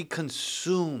be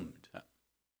consumed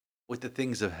with the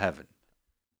things of heaven.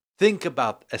 Think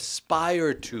about,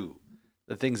 aspire to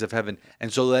the things of heaven.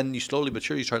 And so then you slowly but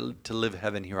surely start to live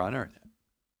heaven here on earth.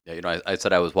 Yeah, I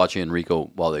said I was watching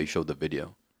Enrico while they showed the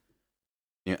video.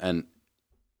 And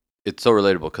it's so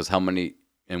relatable because how many,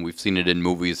 and we've seen it in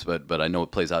movies, but I know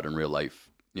it plays out in real life.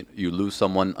 You lose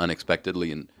someone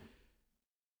unexpectedly,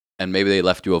 and maybe they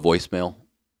left you a voicemail,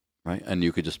 right? And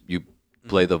you could you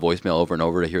play the voicemail over and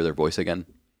over to hear their voice again,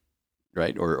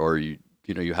 right? Or you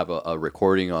have a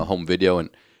recording, a home video,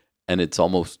 and it's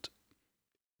almost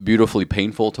beautifully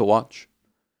painful to watch.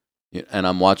 And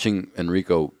I'm watching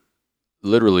Enrico,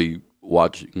 literally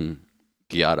watching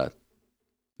Chiara,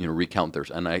 recount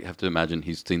theirs, and I have to imagine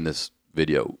he's seen this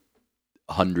video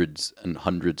hundreds and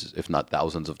hundreds, if not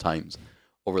thousands of times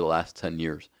over the last 10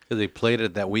 years. Because they played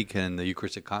it that weekend in the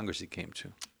Eucharistic Congress he came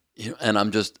to. And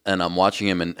I'm watching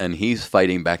him, and he's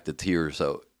fighting back the tears.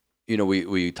 So,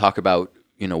 we talk about,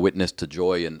 witness to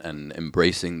joy and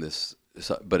embracing this,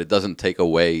 but it doesn't take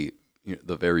away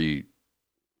the very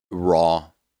raw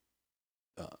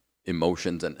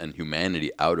emotions and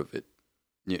humanity out of it.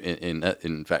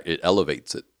 In fact, it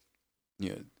elevates it.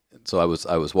 So I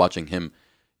was watching him,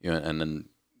 and then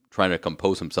trying to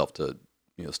compose himself to,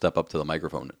 step up to the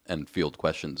microphone and field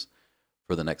questions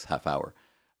for the next half hour,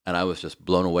 and I was just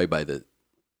blown away by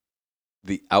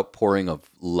the outpouring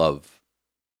of love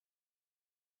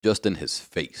just in his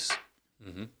face.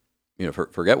 Mm-hmm.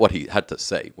 Forget what he had to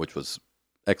say, which was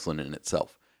excellent in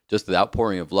itself. Just the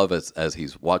outpouring of love as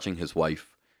he's watching his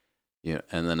wife,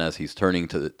 and then as he's turning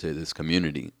to this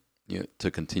community, to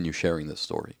continue sharing this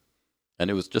story. And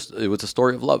it was a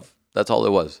story of love. That's all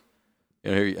it was.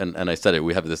 And I said it.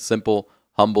 We have this simple,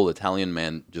 humble Italian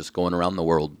man just going around the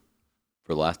world,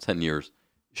 for the last 10 years,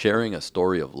 sharing a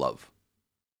story of love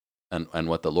and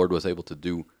what the Lord was able to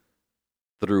do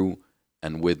through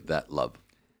and with that love.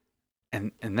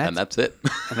 And And that's that's it.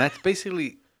 and that's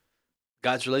basically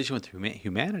God's relation with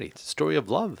humanity. It's a story of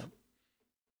love.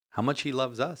 How much He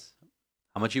loves us,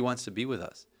 how much He wants to be with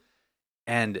us,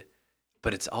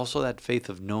 but it's also that faith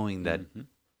of knowing that Mhm.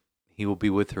 He will be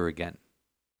with her again,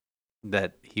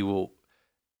 that He will,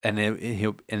 and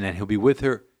then He'll be with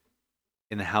her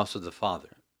in the house of the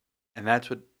Father, and that's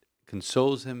what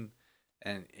consoles him.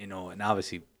 And and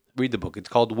obviously read the book. It's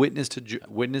called Witness to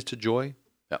Joy.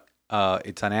 Yeah.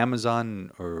 It's on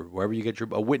Amazon or wherever you get your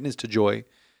A Witness to Joy,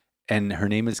 and her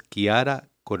name is Chiara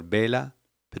Corbella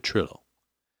Petrillo,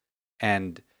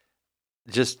 and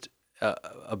just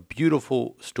a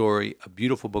beautiful story, a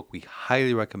beautiful book. We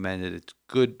highly recommend it. It's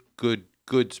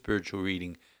good spiritual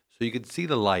reading, so you can see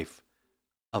the life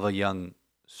of a young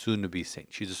soon-to-be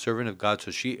saint. She's a servant of God,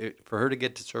 so for her to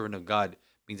get to servant of God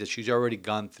means that she's already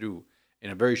gone through, in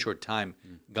a very short time,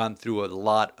 gone through a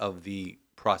lot of the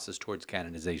process towards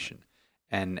canonization,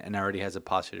 and already has a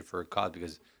postulated for her cause,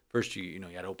 because first you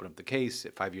had to open up the case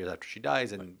 5 years after she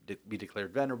dies and be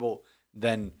declared venerable,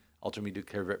 then ultimately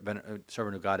declared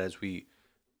servant of God as we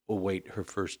await her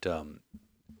first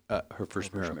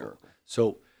miracle.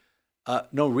 So,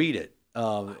 no, read it.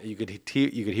 You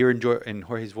could hear in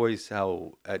Jorge's voice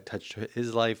how it touched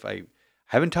his life. I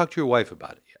haven't talked to your wife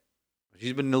about it yet.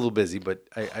 She's been a little busy, but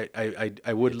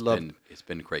I would love. It's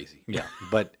been crazy. Yeah,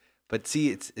 but see,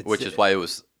 it's Which is why it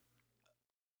was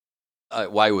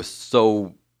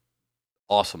so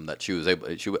awesome that she was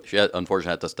able. She had,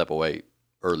 unfortunately had to step away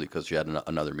early because she had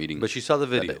another meeting. But she saw the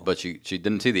that video. day. But she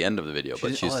didn't see the end of the video.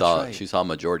 But That's right. she saw a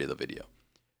majority of the video.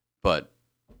 But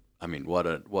I mean, what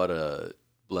a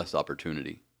blessed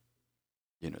opportunity,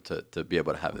 to be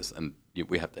able to have this, and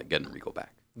we have to get Enrico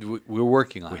back. We're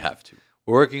working on it. We have to.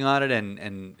 We're working on it,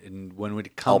 and when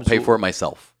it I'll comes, pay for it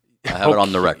myself. I have it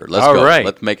on the Okay. record. Let's All go. right.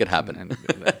 Let's make it happen. And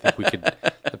I think we could.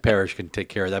 The parish can take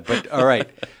care of that. But all right.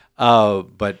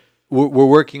 But we're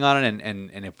working on it,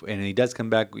 and if he does come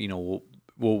back, we'll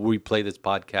replay this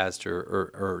podcast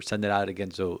or send it out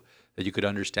again so that you could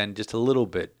understand just a little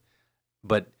bit.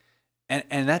 But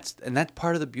and that's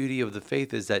part of the beauty of the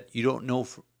faith, is that you don't know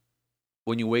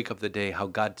when you wake up the day how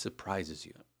God surprises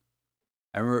you.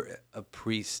 I remember a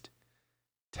priest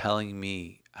telling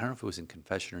me, I don't know if it was in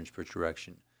confession or in spiritual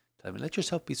direction, telling me, let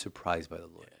yourself be surprised by the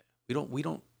Lord. We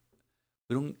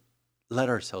don't let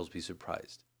ourselves be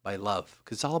surprised by love,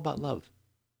 because it's all about love,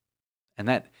 and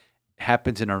that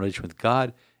happens in our relation with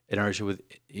God, in our relation with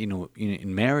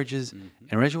in marriages, and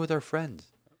in relation with our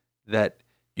friends. That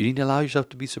you need to allow yourself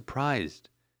to be surprised,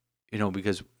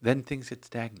 because then things get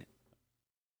stagnant,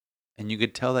 and you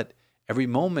could tell that every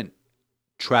moment,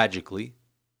 tragically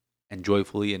and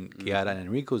joyfully, in Chiara and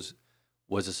Enrico's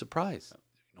was a surprise.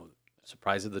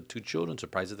 Surprise of the 2 children,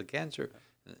 surprise of the cancer,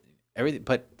 everything.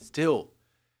 But still,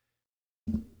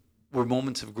 were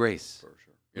moments of grace. For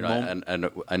sure. And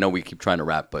I know we keep trying to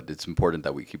wrap, but it's important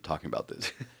that we keep talking about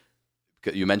this.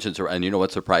 You mentioned, and you know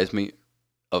what surprised me?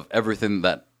 Of everything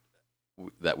that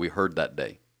we heard that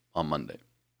day on Monday,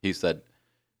 he said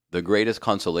the greatest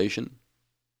consolation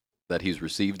that he's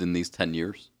received in these 10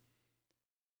 years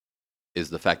is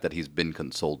the fact that he's been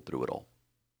consoled through it all.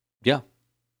 Yeah.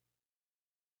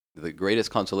 The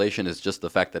greatest consolation is just the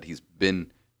fact that he's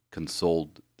been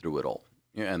consoled through it all.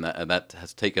 Yeah, and that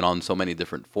has taken on so many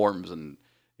different forms, and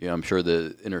I'm sure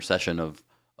the intercession of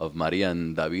Maria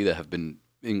and Davide have been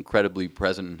incredibly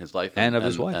present in his life, and of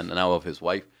his wife, and now of his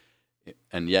wife.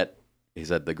 And yet, he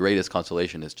said the greatest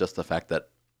consolation is just the fact that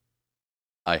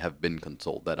I have been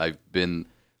consoled, that I've been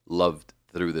loved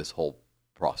through this whole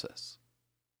process.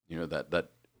 That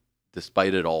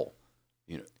despite it all,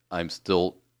 I'm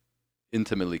still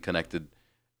intimately connected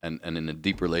and in a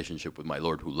deep relationship with my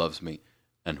Lord, who loves me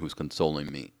and who's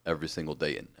consoling me every single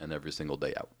day in and every single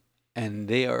day out. And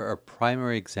they are a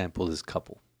primary example, this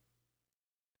couple,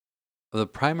 of the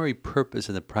primary purpose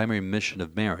and the primary mission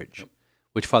of marriage,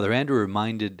 which Father Andrew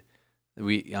reminded.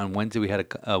 On Wednesday we had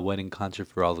a wedding concert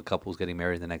for all the couples getting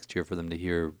married the next year, for them to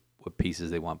hear what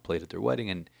pieces they want played at their wedding,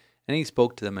 and he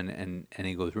spoke to them, and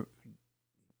he goes,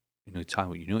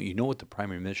 Tom, you know what the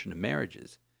primary mission of marriage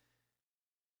is,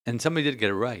 and somebody did get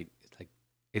it right.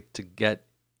 It's to get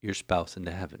your spouse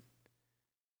into heaven,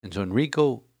 and so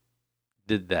Enrico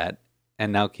did that,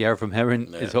 and now Chiara from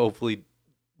heaven is hopefully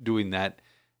doing that,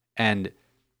 and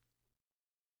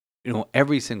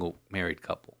every single married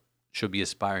couple should be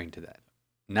aspiring to that.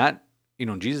 Not,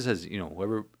 Jesus says,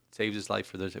 whoever saves his life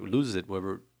for those who loses it,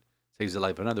 whoever saves the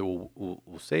life of another will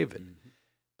save it. Mm-hmm.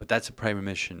 But that's the primary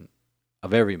mission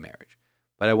of every marriage.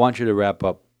 But I want you to wrap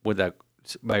up with that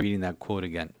by reading that quote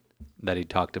again that he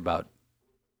talked about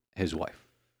his wife.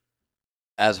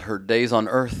 As her days on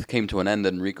earth came to an end,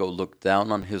 Enrico looked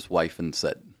down on his wife and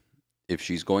said, "If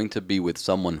she's going to be with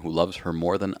someone who loves her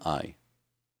more than I,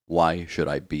 why should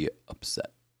I be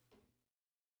upset?"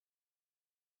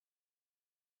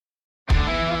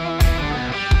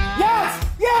 Yes!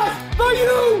 Yes! For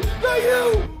you! For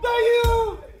you! For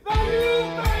you! For you,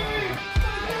 baby!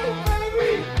 For you,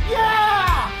 baby! Yeah!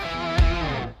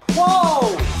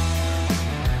 Whoa!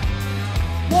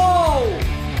 Whoa!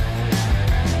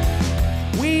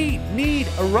 We need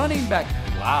a running back.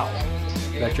 Wow.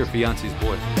 That's your fiance's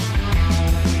boy.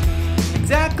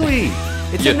 Exactly.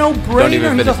 It's You a don't no-brainer.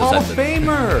 even He's a finish the Hall of sentence.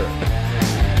 Famer.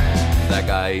 That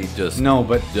guy just No,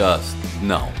 but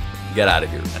no. Get out of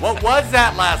here. what was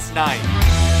that last night?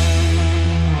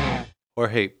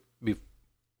 Jorge,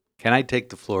 can I take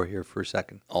the floor here for a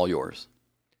second? All yours.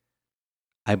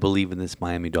 I believe in this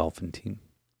Miami Dolphin team.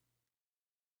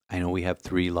 I know we have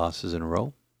 3 losses in a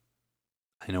row.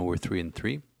 I know we're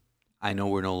 3-3. I know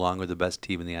we're no longer the best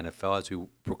team in the NFL as we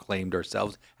proclaimed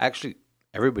ourselves. Actually,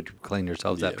 everybody proclaimed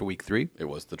themselves Yeah. after week 3. It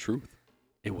was the truth.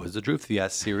 It was the truth. If you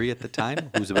asked Siri at the time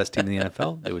who's the best team in the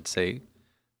NFL, they would say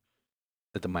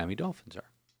that the Miami Dolphins are.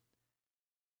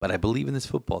 But I believe in this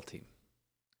football team.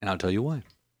 And I'll tell you why.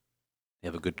 They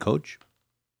have a good coach.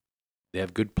 They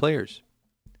have good players.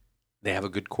 They have a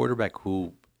good quarterback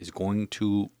who is going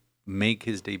to make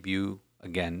his debut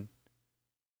again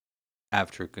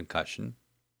after concussion.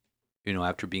 You know,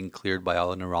 after being cleared by all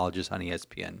the neurologists on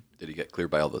ESPN. Did he get cleared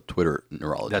by all the Twitter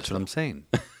neurologists? That's what I'm saying.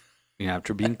 You know,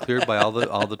 after being cleared by all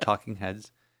the talking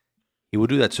heads, he will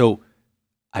do that. So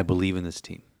I believe in this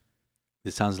team.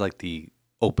 This sounds like the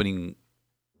opening,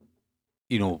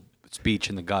 speech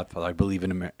in The Godfather. I believe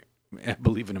in America. I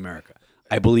believe in America.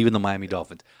 I believe in the Miami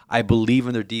Dolphins. I believe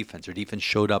in their defense. Their defense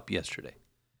showed up yesterday.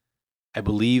 I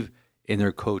believe in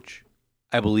their coach.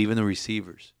 I believe in the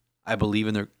receivers. I believe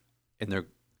in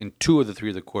 2 of the 3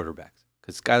 of the quarterbacks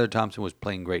because Skylar Thompson was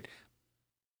playing great.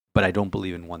 But I don't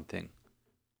believe in one thing.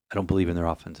 I don't believe in their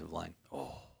offensive line.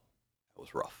 Oh, that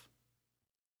was rough.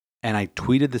 And I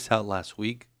tweeted this out last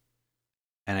week,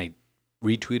 and I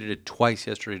retweeted it twice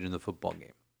yesterday during the football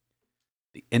game.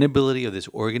 The inability of this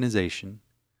organization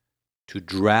to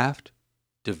draft,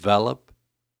 develop,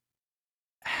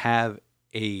 have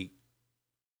a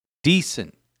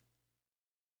decent.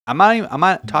 I'm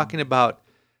not talking about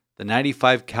the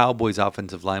 95 Cowboys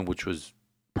offensive line, which was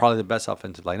probably the best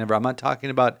offensive line ever. I'm not talking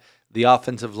about the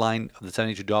offensive line of the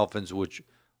 72 Dolphins, which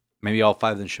maybe all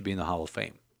 5 of them should be in the Hall of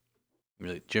Fame.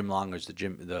 Really, Jim Longers,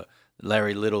 the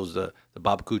Larry Littles, the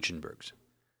Bob Kuchenbergs.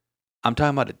 I'm talking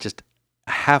about it just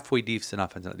a halfway decent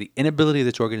offensive line. The inability of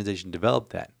this organization to develop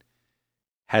that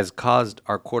has caused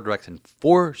our quarterbacks in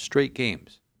 4 straight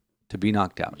games to be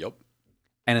knocked out. Yep.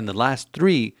 And in the last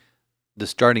 3, the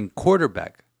starting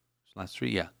quarterback, the last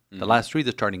 3,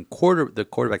 the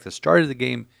quarterback that started the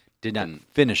game did not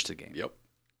finish the game. Yep.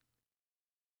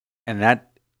 And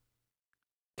that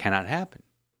cannot happen.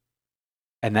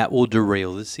 And that will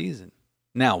derail the season.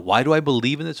 Now, why do I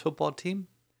believe in this football team?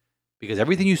 Because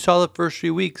everything you saw the first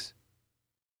 3 weeks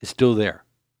is still there.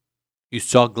 You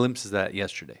saw glimpses of that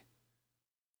yesterday.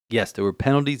 Yes, there were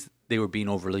penalties. They were being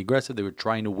overly aggressive. They were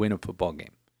trying to win a football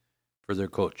game for their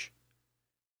coach.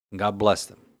 And God bless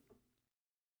them.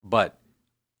 But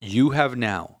you have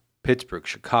now Pittsburgh,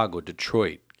 Chicago,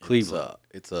 Detroit, Cleveland.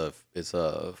 It's a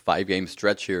 5-game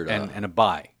stretch here and a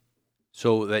bye.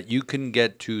 So that you can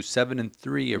get to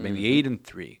 7-3 or maybe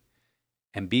 8-3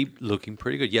 and be looking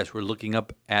pretty good. Yes, we're looking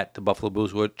up at the Buffalo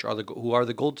Bills, who are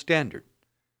the gold standard,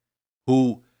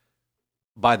 who,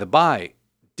 by the bye,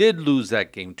 did lose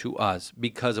that game to us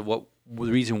because of the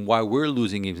reason why we're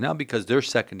losing games now, because their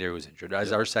secondary was injured,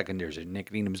 as our secondary is.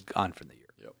 Nick Needham's gone for the year.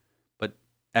 Yep. But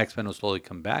X-Men will slowly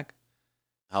come back.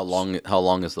 How long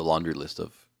is the laundry list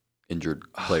of injured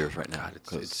players right now?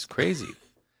 God, it's crazy.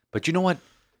 But you know what?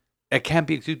 It can't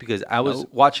be excused because I was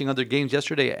watching other games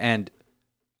yesterday, and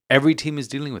every team is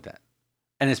dealing with that.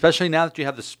 And especially now that you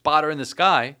have the spotter in the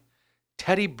sky,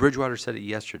 Teddy Bridgewater said it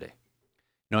yesterday.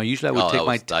 Usually I would take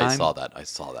my time. I saw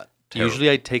that. Terrible.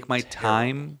 Usually I take my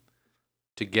time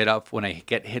to get up when I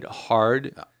get hit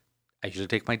hard. Yeah. I usually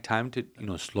take my time to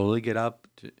slowly get up.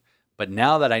 But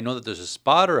now that I know that there's a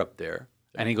spotter up there,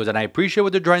 and he goes, and I appreciate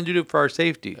what they're trying to do for our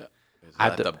safety. Yeah. I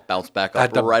have to bounce back I up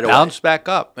have to right away. bounce back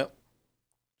up. Yep.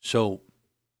 So,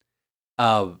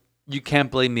 you can't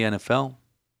blame the NFL.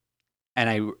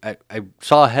 And I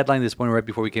saw a headline this morning right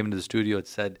before we came into the studio. It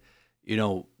said,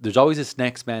 there's always this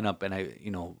next man up, and I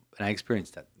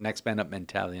experienced that next man up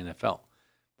mentality in the NFL.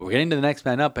 But we're getting to the next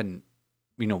man up, and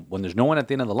when there's no one at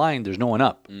the end of the line, there's no one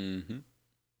up. Mm-hmm.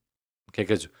 Okay,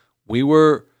 because we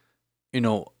were,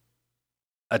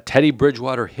 a Teddy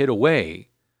Bridgewater hit away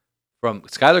from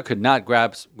Skyler could not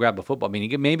grab a football. I mean,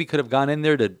 he maybe could have gone in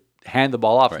there to hand the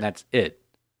ball off, and that's it.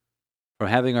 From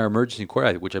having our emergency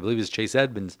quarterback, which I believe is Chase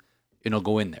Edmonds,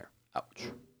 go in there. Ouch.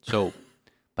 So,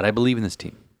 but I believe in this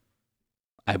team.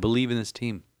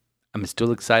 I'm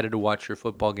still excited to watch your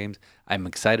football games. I'm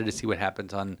excited to see what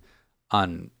happens on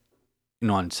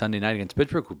Sunday night against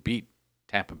Pittsburgh, who beat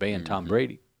Tampa Bay and Tom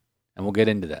Brady, and we'll get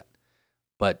into that.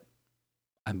 But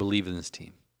I believe in this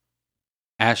team.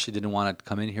 Ashley didn't want to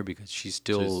come in here because she's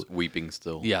still weeping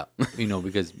still. Yeah,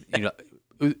 because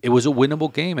it was a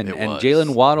winnable game, and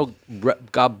Jalen Waddle,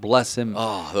 God bless him.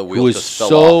 Oh, the was wheels just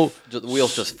fell off. The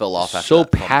wheels just fell off. After So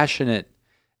that passionate,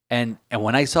 and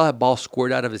when I saw that ball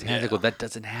squirt out of his hands, I go, that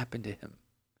doesn't happen to him.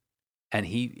 And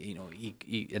he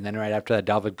and then right after that,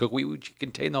 Dalvin Cook, we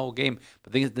contained the whole game.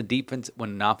 But the thing is, the defense, when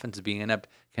an offense is being inept,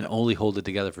 can only hold it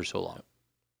together for so long.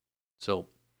 So,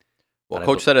 well,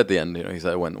 Coach said at the end, he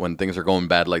said when things are going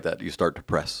bad like that, you start to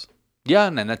press. Yeah,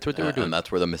 and that's what they were doing. And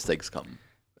that's where the mistakes come.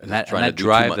 And that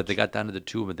drive that they got down to the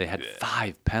 2, but they had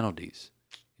 5 penalties.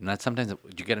 And that's sometimes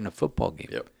what you get in a football game.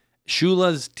 Yep.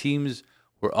 Shula's teams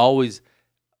were always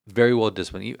very well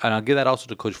disciplined. And I'll give that also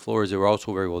to Coach Flores. They were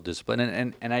also very well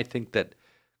disciplined. And I think that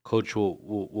Coach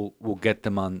will get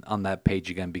them on that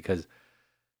page again because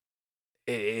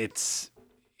it's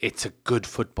a good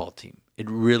football team. It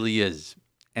really is.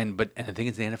 And the thing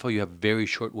is, in the NFL, you have very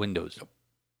short windows. Yep.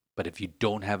 But if you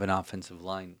don't have an offensive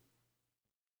line,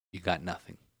 you got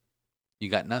nothing.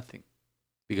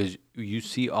 Because you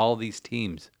see all these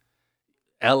teams.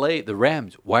 LA, the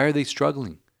Rams, why are they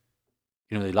struggling?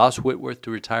 They lost Whitworth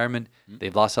to retirement. Mm-hmm.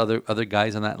 They've lost other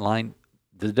guys on that line.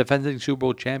 The defending Super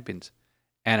Bowl champions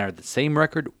and are the same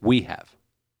record we have.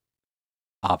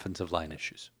 Offensive line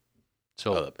issues.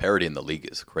 So the parity in the league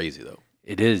is crazy, though.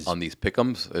 It is. On these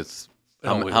pick'ems, it's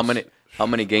how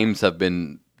many games have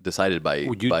been decided by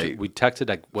we texted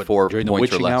during the 4 points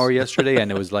witching hour yesterday, and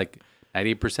it was like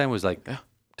 98% was like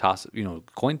toss,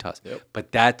 coin toss. Yep.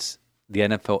 But that's the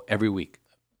NFL every week.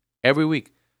 Every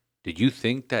week. Did you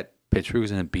think that Pittsburgh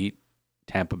was going to beat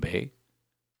Tampa Bay?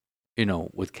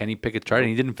 With Kenny Pickett starting,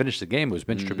 he didn't finish the game. It was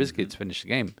Mitch Trubisky that's finished the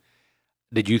game.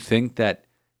 Did you think that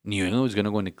New England was going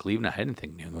to go into Cleveland? I didn't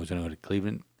think New England was going to go to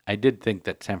Cleveland. I did think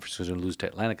that San Francisco was going to lose to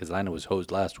Atlanta because Atlanta was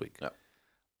hosed last week.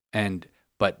 Yep.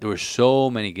 But there were so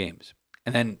many games.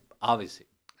 And then, obviously,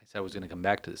 I said I was going to come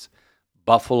back to this.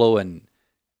 Buffalo and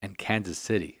Kansas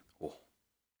City. Oh.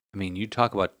 I mean, you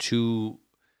talk about 2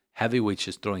 heavyweights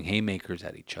just throwing haymakers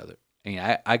at each other. I mean,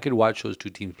 I could watch those 2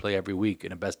 teams play every week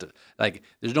in a best of,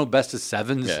 there's no best of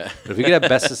 7s. Yeah. But if we could have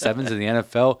best of 7s in the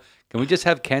NFL, can we just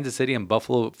have Kansas City and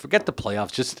Buffalo? Forget the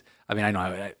playoffs. I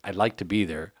know I'd like to be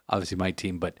there, obviously my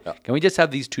team, but can we just have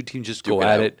these 2 teams just go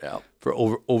at it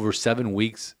for over 7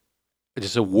 weeks?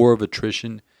 Just a war of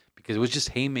attrition because it was just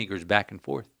haymakers back and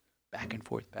forth.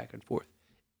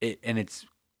 And it's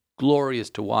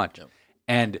glorious to watch. Yep.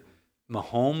 And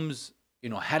Mahomes,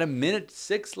 had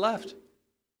 1:06 left.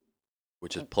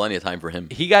 Which is plenty of time for him.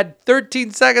 He got 13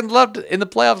 seconds left in the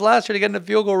playoffs last year to get in the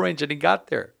field goal range, and he got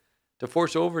there to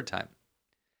force overtime.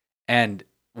 And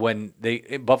when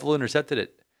Buffalo intercepted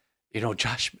it,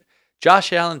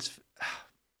 Josh Allen's.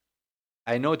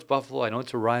 I know it's Buffalo. I know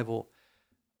it's a rival,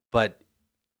 but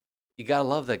you gotta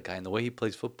love that guy and the way he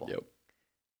plays football. Yep.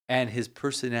 And his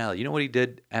personality. You know what he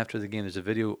did after the game? There's a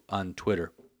video on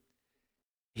Twitter.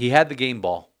 He had the game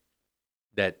ball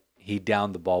that he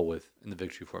downed the ball with in the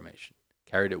victory formation.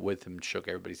 Carried it with him, shook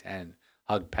everybody's hand,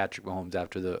 hugged Patrick Mahomes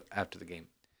after the game.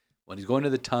 When he's going to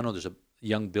the tunnel, there's a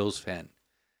young Bills fan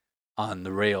on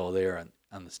the rail there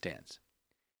on the stands.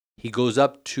 He goes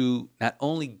up to not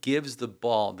only gives the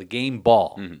game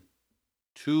ball,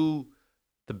 to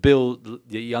the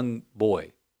young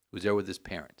boy who's there with his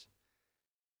parents,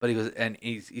 but he goes and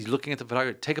he's looking at the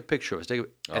photographer. Take a picture of us.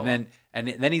 And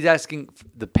then he's asking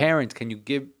the parents, "Can you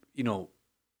give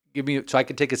me so I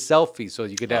can take a selfie so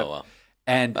you could have." Wow.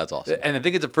 And that's awesome. And I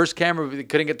think it's the first camera. They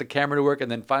couldn't get the camera to work,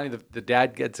 and then finally the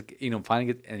dad gets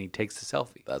and he takes the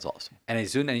selfie. That's awesome. And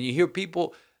you hear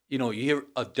people, you hear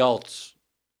adults,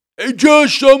 "Hey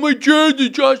Josh, show my jersey,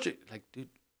 Josh." Like, dude,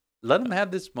 let him have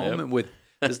this moment with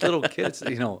this little kid.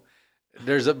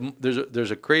 There's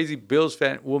a crazy Bills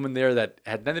fan woman there that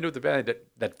had nothing to do with the family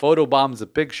that photo bombs the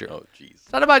picture. Oh, jeez.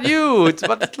 It's not about you. It's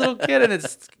about this little kid, and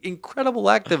it's incredible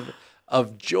act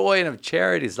of joy and of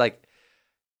charity. It's like,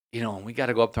 we got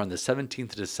to go up there on the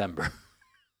 17th of December.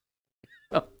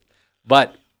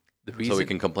 But The So reason we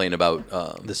can complain about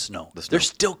the snow. The snow. They're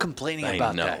still complaining I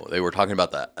about know. that. They were talking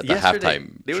about that at the Yesterday,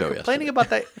 halftime they were show complaining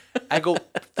yesterday. about that. I go,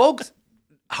 folks,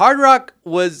 Hard Rock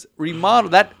was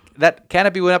remodeled. That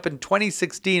canopy went up in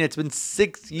 2016. It's been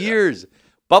 6 years.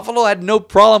 Buffalo had no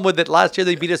problem with it last year.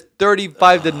 They beat us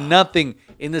 35-0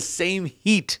 in the same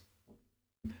heat.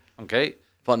 Okay,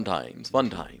 Fun times.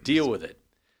 deal with it.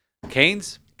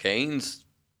 Canes, Canes,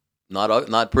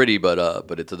 not pretty, but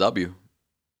it's a W.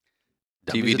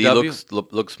 W's a TVD W.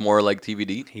 looks more like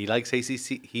TVD. He likes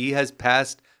ACC. He has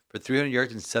passed for 300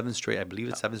 yards in 7 straight. I believe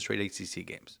it's 7 straight ACC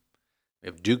games. We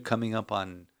have Duke coming up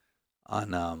on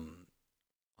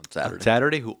Saturday.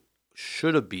 Saturday, who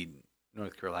should have beaten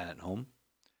North Carolina at home.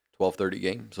 12:30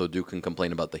 game, so Duke can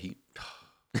complain about the heat.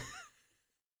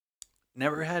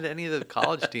 Never had any of the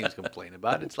college teams complain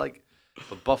about it. It's like,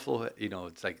 but Buffalo,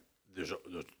 it's like that's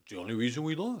the only reason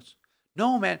we lost.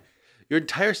 No, man, your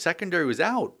entire secondary was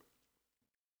out,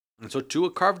 and so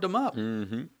Tua carved them up,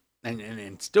 Mm-hmm.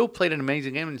 and still played an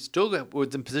amazing game, and still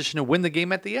was in position to win the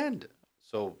game at the end.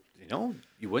 So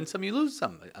you win some, you lose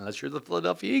some, unless you're the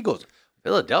Philadelphia Eagles.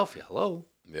 Philadelphia, hello,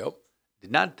 Yep.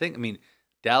 did not think. I mean,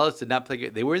 Dallas did not play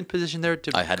good. They were in position there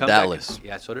to. I had come back. Dallas.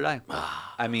 Yeah, so did I.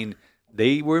 I mean,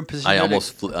 they were in position. I there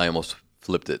to- almost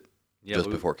flipped it Yeah, just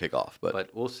we- before kickoff, but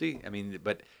But we'll see. I mean,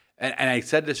 and I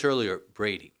said this earlier,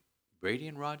 Brady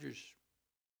and Rodgers,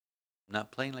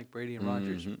 not playing like Brady and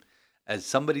Rodgers. Mhm. As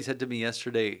somebody said to me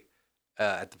yesterday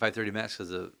at the 5:30 match, because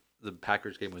the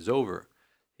Packers game was over,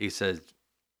 he says,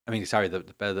 I mean, sorry, the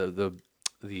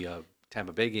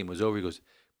Tampa Bay game was over. He goes,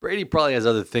 Brady probably has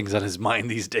other things on his mind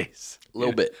these days. A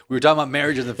little bit. We were talking about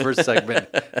marriage in the first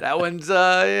segment. That one's,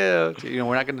 we're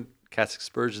not going to cast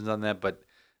aspersions on that, but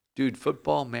dude,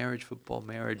 football, marriage.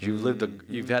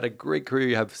 You've had a great career.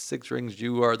 You have 6 rings.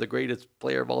 You are the greatest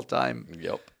player of all time.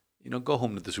 Yep. Go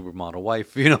home to the supermodel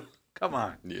wife. Come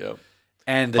on. Yep.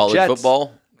 And the College Jets,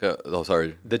 football. Oh,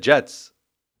 sorry. the Jets,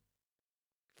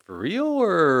 for real,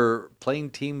 or playing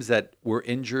teams that were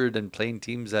injured and playing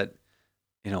teams that,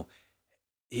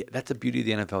 that's the beauty of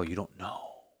the NFL. You don't know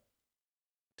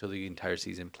until the entire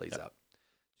season plays out.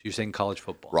 So you're saying college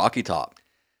football. Rocky Top.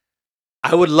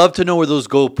 I would love to know where those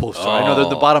goalposts are. I know they're at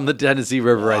the bottom of the Tennessee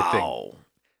River, I think. Wow.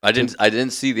 I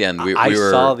didn't see the end. We I were.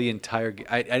 saw the entire game.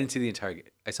 I didn't see the entire game.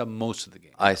 I saw most of the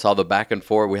game. I saw the back and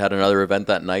forth. We had another event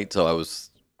that night, so I was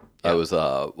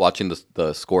watching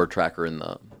the score tracker on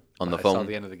the I phone. saw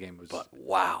the end of the game. Was But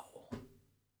wow,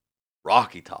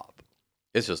 Rocky Top.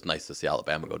 It's just nice to see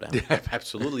Alabama go down.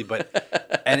 absolutely.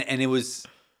 But and it was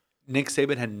Nick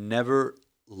Saban had never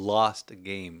lost a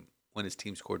game when his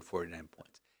team scored 49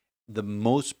 points. The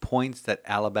most points that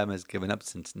Alabama has given up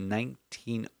since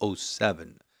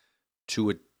 1907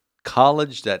 to a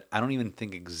college that I don't even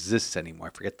think exists anymore. I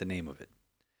forget the name of it.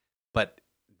 But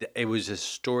it was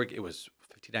historic. It was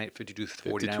 52 to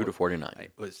 49. 52 to 49.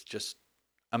 It was just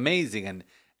amazing.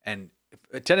 And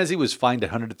Tennessee was fined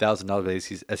 $100,000 by the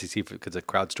SEC because the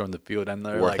crowd stormed the field. And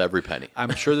they're Worth like, every penny.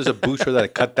 I'm sure there's a booster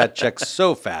that cut that check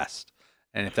so fast.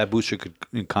 And if that booster could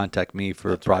contact me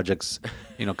for projects,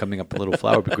 coming up a Little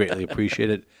Flower, would be greatly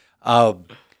appreciated.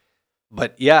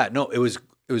 But yeah, no, it was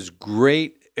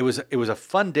great. It was a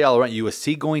fun day all around.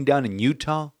 USC going down in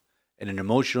Utah, and an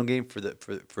emotional game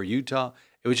for Utah.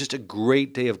 It was just a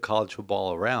great day of college football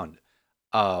all around.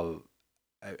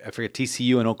 I forget,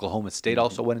 TCU and Oklahoma State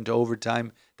also went into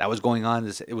overtime. That was going on.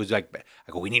 It was like,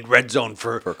 I go, we need red zone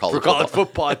for college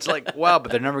football. It's like, wow,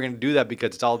 but they're never going to do that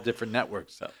because it's all different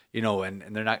networks,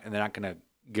 and they're not going to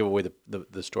give away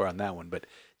the story on that one. But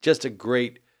just a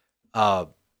great,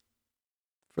 for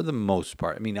the most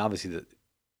part. I mean, obviously the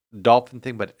Dolphin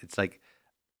thing, but it's like,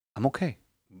 I'm okay.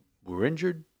 We're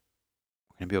injured.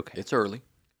 We're gonna be okay. It's early.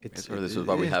 It's early. This is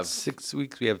why we have 6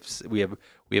 weeks. We have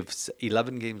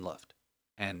 11 games left,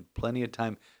 and plenty of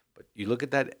time. But you look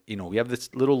at that, we have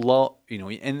this little lull,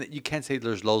 and you can't say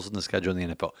there's lulls in the schedule in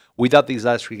the NFL. We thought these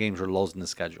last 3 games were lulls in the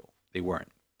schedule. They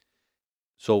weren't.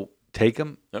 So take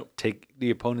them, take the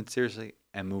opponent seriously,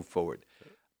 and move forward.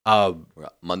 we're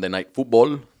at Monday Night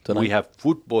Football tonight. We have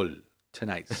football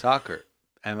tonight, soccer,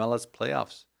 MLS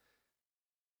playoffs,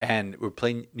 and we're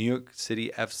playing New York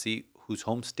City FC, whose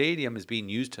home stadium is being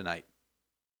used tonight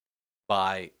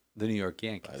by the New York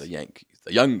Yankees. By the Yankees.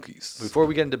 The Yankees. Before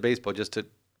we get into baseball, just to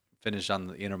finish on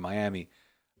the Inter Miami,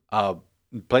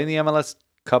 playing the MLS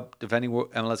Cup, defending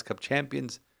MLS Cup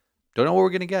champions. Don't know what we're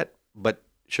gonna get, but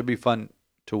should be fun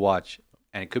to watch,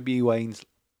 and it could be Wayne's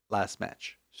last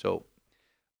match. So,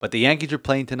 but the Yankees are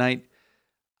playing tonight.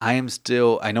 I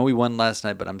know we won last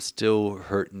night, but I'm still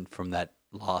hurting from that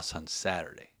loss on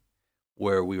Saturday,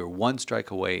 where we were 1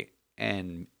 strike away,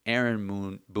 and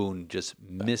Aaron Boone just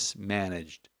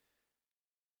mismanaged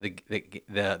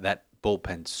that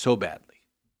bullpen so badly,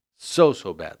 so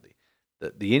badly.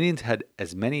 The Indians had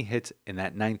as many hits in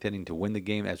that ninth inning to win the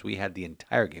game as we had the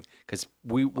entire game because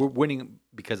we were winning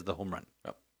because of the home run.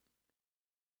 Yep.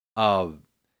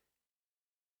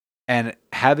 And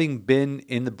having been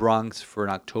in the Bronx for an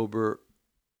October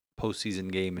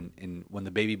postseason game in when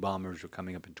the Baby Bombers were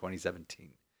coming up in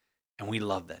 2017, and we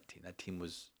loved that team. That team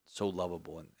was so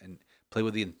lovable and play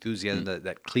with the enthusiasm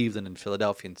that Cleveland and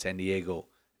Philadelphia and San Diego.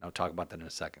 And I'll talk about that in a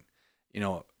second.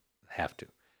 Have to.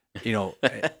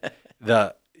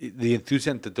 The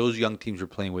enthusiasm that those young teams were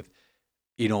playing with.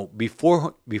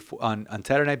 Before on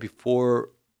Saturday night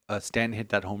before Stanton hit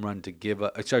that home run to give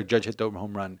Judge hit the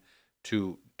home run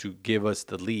to give us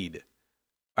the lead,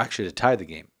 actually to tie the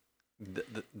game.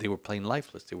 They were playing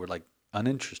lifeless. They were like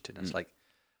uninterested. It's like,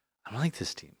 I don't like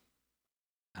this team.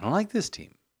 I don't like this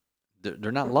team.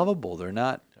 They're not lovable. They're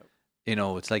not,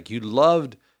 it's like you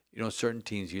loved, certain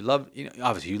teams. You love,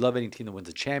 obviously you love any team that wins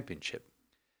a championship.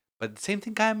 But the same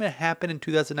thing kind of happened in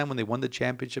 2009 when they won the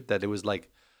championship, that it was like,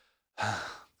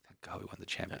 thank God we won the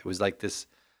championship. It was like this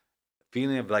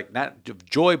feeling of like, not of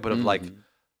joy, but of like,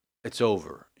 it's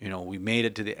over. We made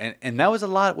it to the end. And that was a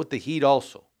lot with the Heat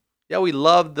also. Yeah, we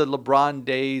loved the LeBron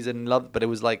days but it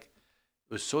was like,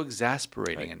 it was so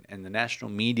exasperating. Right. And the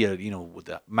national media, with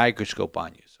the microscope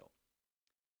on you. So,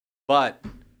 but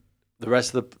the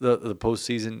rest of the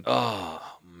postseason. Oh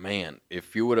man,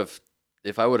 if I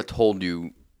would have told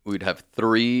you we'd have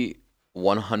 3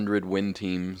 100-win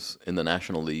teams in the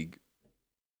National League,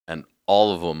 and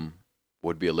all of them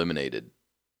would be eliminated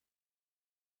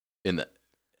in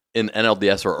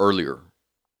NLDS or earlier.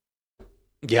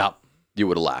 Yeah. You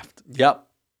would have laughed. Yep.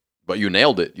 But you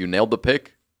nailed it. You nailed the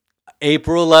pick.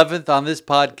 April 11th on this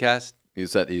podcast. You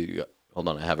said, hold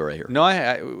on, I have it right here. No,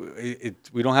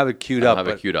 we don't have it queued up. I don't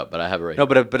have it queued up, but I have it right here.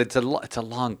 No, but it's a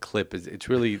long clip. It's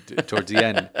really towards the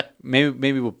end.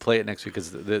 Maybe we'll play it next week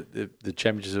because the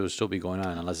championship will still be going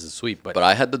on unless it's a sweep. But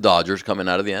I had the Dodgers coming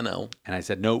out of the NL. And I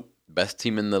said, nope. Best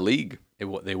team in the league.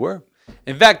 They were.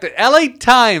 In fact, the LA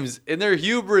Times, in their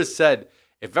hubris, said,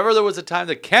 if ever there was a time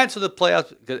to cancel the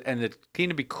playoffs and the team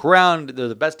to be crowned, they're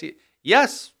the best team.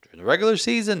 Yes, during the regular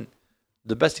season,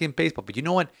 the best team in baseball. But you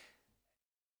know what?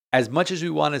 As much as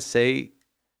we want to say,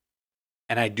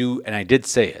 and I did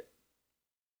say it,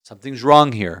 something's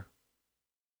wrong here.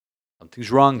 Something's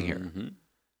wrong here. Mm-hmm.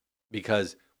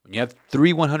 Because when you have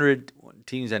 3 100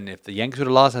 teams, and if the Yankees would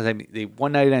have lost, they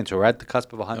won 99, so we're at the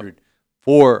cusp of 100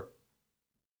 for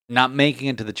not making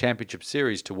it to the championship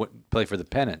series to play for the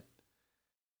pennant.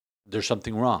 There's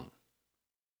something wrong.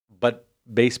 But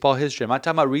baseball history, I'm not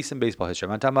talking about recent baseball history.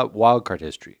 I'm not talking about wild card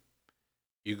history.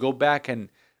 You go back and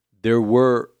there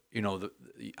were,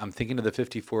 I'm thinking of the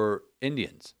 54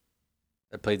 Indians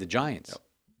that played the Giants.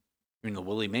 Yep. The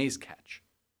Willie Mays catch.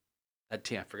 That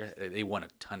team, I forget, they won a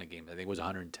ton of games. I think it was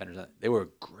 110 or something. They were a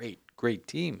great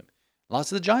team. Lost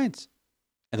to the Giants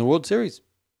in the World Series.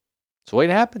 That's the way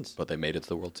it happens. But they made it to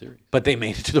the World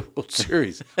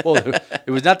Series. Well,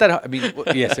 it was not that hard. I mean,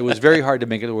 yes, it was very hard to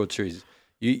make it to the World Series.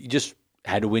 You just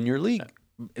had to win your league.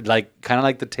 Kind of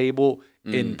like the table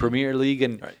in Premier League.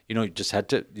 And, you just had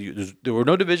to, there were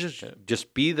no divisions.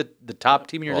 Just be the top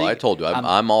team in your league. Well, I told you,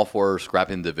 I'm all for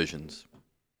scrapping divisions.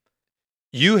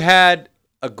 You had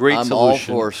a great solution. I'm all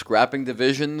for scrapping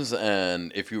divisions.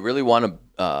 And if you really want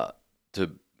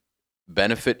to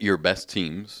benefit your best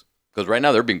teams, because right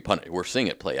now they're being punted. We're seeing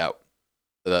it play out.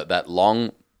 That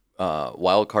long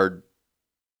wild card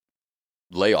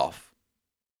layoff.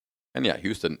 And yeah,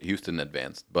 Houston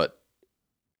advanced, but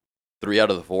 3 out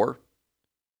of the 4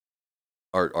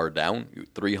 are down.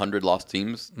 300 lost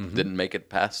teams didn't make it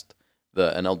past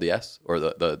the NLDS or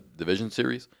the division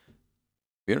series.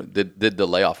 Did the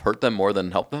layoff hurt them more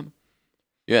than help them?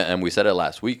 Yeah, and we said it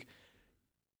last week.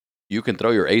 You can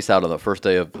throw your ace out on the first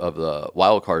day of the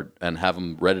wild card and have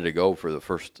them ready to go for the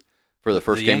first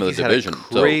game of the division.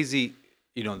 Had a crazy,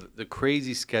 the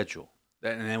crazy schedule,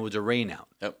 and it was a rain out.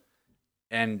 Yep.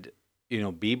 And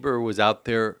Bieber was out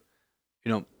there,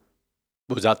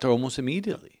 almost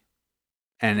immediately,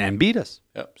 and beat us.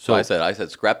 Yep. So I said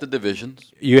scrap the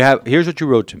divisions. Here's what you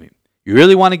wrote to me. You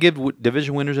really want to give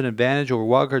division winners an advantage over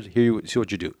wild cards? See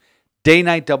what you do.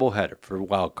 Day-night doubleheader for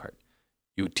wild card.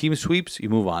 You team sweeps, you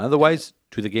move on. Otherwise,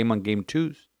 to the game on game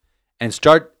 2s, and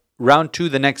start round 2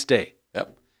 the next day.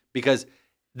 Yep. Because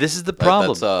this is the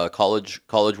problem. That's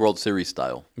college World Series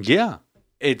style. Yeah,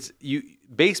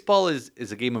 baseball is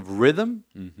a game of rhythm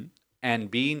and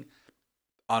being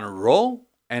on a roll.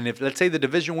 And if let's say the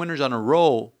division winner's on a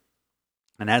roll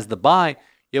and has the bye,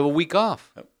 you have a week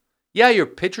off. Yep. Yeah, your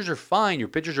pitchers are fine. Your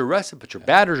pitchers are rested, but your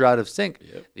batters are out of sync.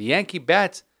 Yep. The Yankee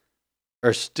bats,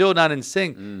 are still not in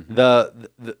sync.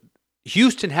 The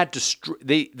Houston had to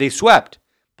they swept,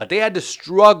 but they had to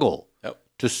struggle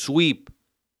to sweep.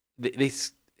 They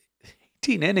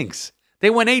 18 innings. They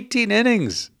went 18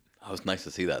 innings. Oh, it's nice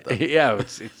to see that though. Yeah,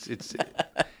 it's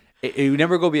you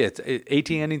never go beyond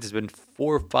 18 innings. Has been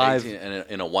 4 or 5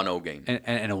 in a 1-0 game.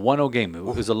 And a 1-0 game. It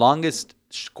was the longest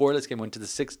scoreless game. Went to the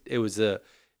 6th.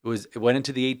 It went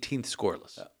into the 18th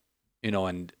scoreless. Yeah.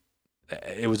 And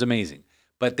it was amazing.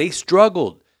 But they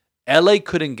struggled. LA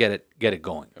couldn't get it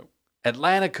going. No.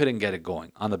 Atlanta couldn't get it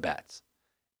going on the bats.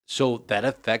 So that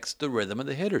affects the rhythm of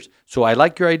the hitters. So I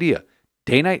like your idea.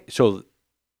 Day night. So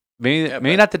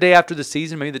maybe not the day after the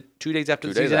season. Maybe the 2 days after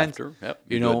the season ends. Yep.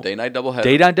 Day night doubleheader.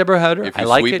 Day night doubleheader. If you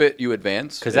sweep it, you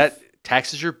advance. Because that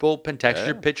taxes your bullpen, taxes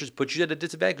your pitchers, puts you at a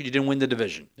disadvantage because you didn't win the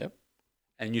division. Yep.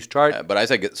 And you start. But I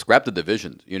say scrap the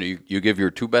divisions. You give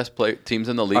your 2 best teams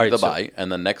in the league the bye,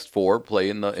 and the next 4 play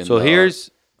in the.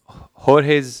 Here's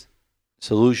Jorge's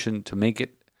solution to making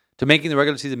the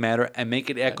regular season matter and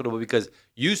make it equitable, because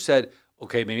you said,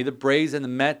 okay, maybe the Braves and the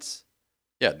Mets.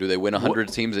 Yeah, do they win 100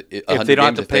 teams? 100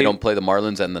 games if they don't play the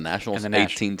Marlins and the Nationals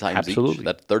 18 times absolutely. each?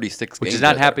 That's 36 games. Which is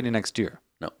not happening next year.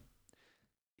 No.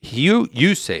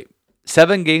 You say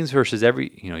 7 games versus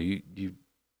every.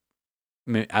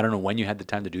 I don't know when you had the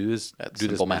time to do this.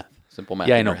 Simple math. Simple math.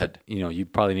 Yeah, I know. But, you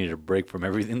probably needed a break from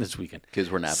everything this weekend. Kids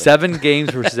were napping. 7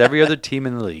 games versus every other team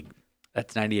in the league.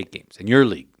 That's 98 games in your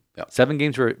league. Yep. 7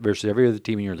 games versus every other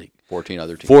team in your league. 14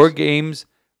 other teams. 4 games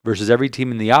versus every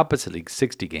team in the opposite league.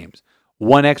 60 games.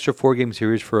 1 extra 4-game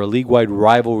series for a league-wide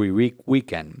rivalry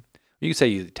weekend. You can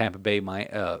say Tampa Bay,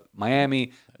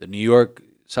 Miami, the New York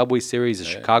Subway Series, the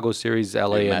Chicago Series,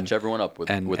 LA, and match everyone up with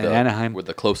Anaheim, with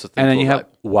the closest thing. And then you have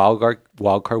wild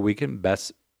card weekend.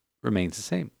 Best remains the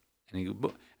same.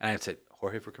 And I said,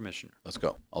 Jorge for commissioner. Let's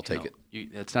go. I'll take it.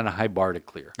 It's not a high bar to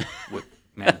clear with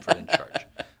Manfred in charge.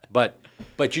 But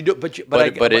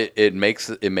it makes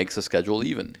the schedule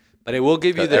even. But I will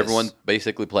give you this. Everyone's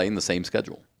basically playing the same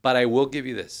schedule. But I will give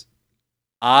you this.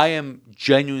 I am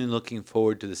genuinely looking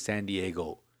forward to the San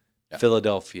Diego,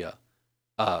 Philadelphia,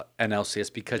 and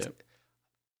LCS, because I'm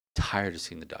tired of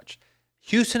seeing the Dodgers.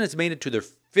 Houston has made it to their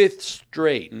 5th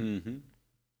straight. Mm-hmm.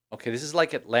 Okay, this is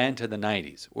like Atlanta in the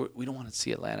 90s. We don't want to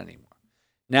see Atlanta anymore.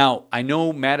 Now, I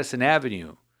know Madison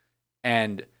Avenue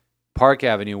and Park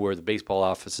Avenue, where the baseball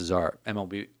offices are,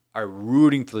 MLB, are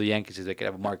rooting for the Yankees so they could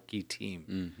have a marquee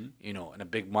team, and a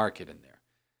big market in there.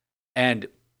 And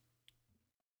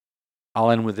I'll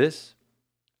end with this.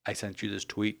 I sent you this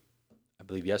tweet, I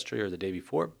believe yesterday or the day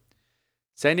before.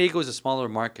 San Diego is a smaller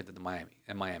market than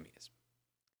Miami is.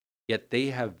 Yet they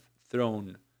have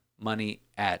thrown money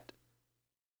at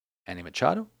Manny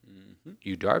Machado,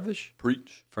 Yu Darvish,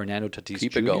 Preach, Fernando Tatis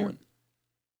Keep Jr., it going.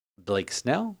 Blake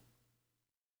Snell.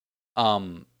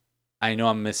 I know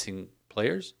I'm missing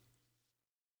players.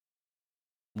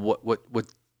 What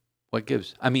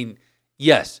gives? I mean,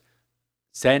 yes,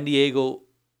 San Diego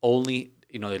only,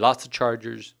 they lost the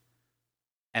Chargers,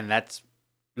 and that's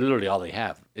literally all they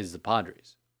have is the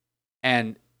Padres.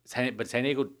 But San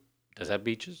Diego does have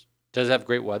beaches, does have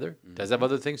great weather, does have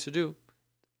other things to do.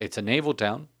 It's a naval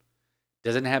town.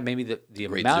 Doesn't have maybe the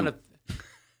amount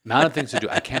of things to do.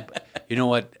 I can't. You know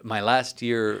what? My last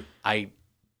year, I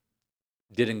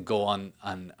didn't go on.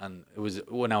 It was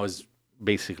when I was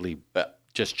basically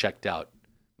just checked out.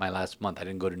 My last month, I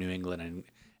didn't go to New England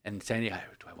and San Diego.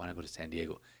 Do I want to go to San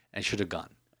Diego? And I should have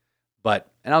gone, and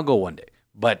I'll go one day.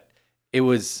 But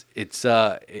it's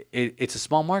a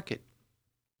small market,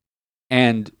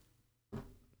 and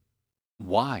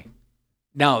why?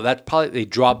 Now, that's probably they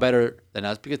draw better than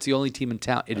us because it's the only team in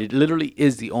town. It literally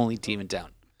is the only team in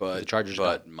town. But the Chargers.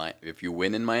 If you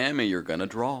win in Miami, you're gonna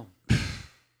draw,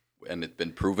 and it's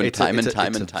been proven time and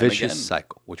time again. Vicious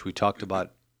cycle, which we talked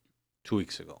about 2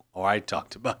 weeks ago, or I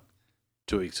talked about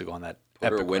 2 weeks ago on that.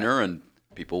 Put a winner, and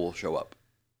people will show up.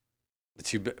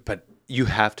 But you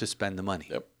have to spend the money.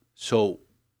 Yep. So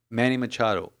Manny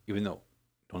Machado, even though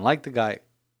don't like the guy,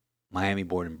 Miami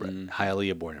born and bred,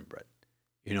 Hialeah born and bred.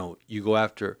 You go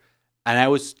after, and I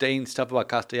was saying stuff about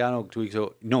Castellano 2 weeks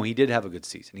ago. No, he did have a good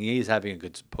season. He is having a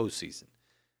good postseason.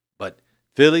 But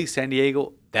Philly, San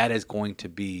Diego, that is going to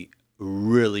be a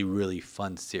really, really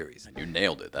fun series. And you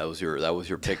nailed it. That was your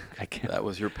pick. That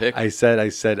was your pick. I said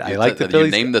I like the Phillies.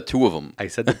 You named the 2 of them. I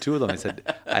said the 2 of them. I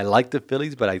said I like the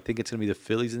Phillies, but I think it's going to be the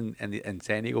Phillies and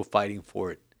San Diego fighting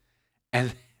for it.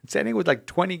 And San Diego was like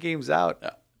 20 games out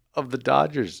of the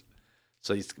Dodgers.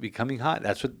 So he's becoming hot.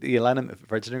 That's what the Atlanta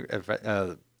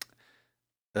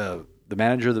the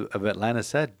manager of Atlanta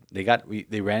said.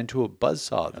 They ran to a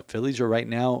buzzsaw. The Phillies are right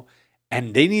now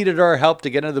And they needed our help to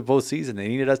get into the postseason. They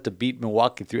needed us to beat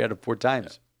Milwaukee 3 out of 4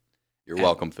 times. You're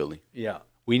welcome, Philly. Yeah,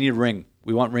 we need a ring.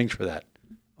 We want rings for that.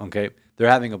 Okay, they're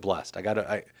having a blast.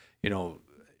 I've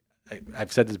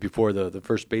said this before. The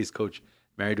first base coach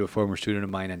married to a former student of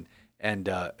mine, and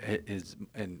his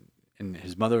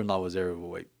mother-in-law was there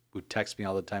who texts me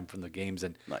all the time from the games,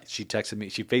 and Nice. she texted me.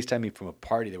 She FaceTimed me from a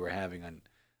party they were having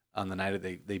on the night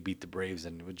they beat the Braves,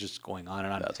 and it was just going on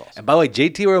and on. That's awesome. And by the way,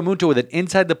 JT Realmuto with an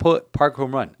inside the park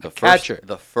home run, catcher.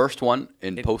 The first one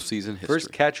in postseason history.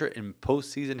 First catcher in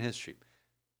postseason history.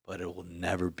 But it will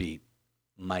never beat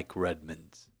Mike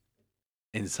Redmond's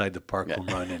inside the park home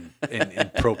run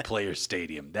in Pro Player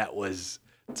Stadium. That was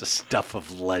the stuff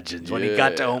of legends. When he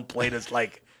got to home plate, it's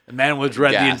like the man was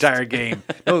red the entire game.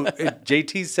 No,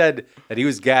 JT said that he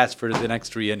was gassed for the next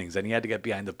 3 innings, and he had to get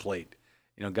behind the plate.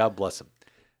 God bless him.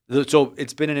 So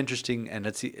it's been an interesting, and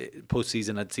let's see,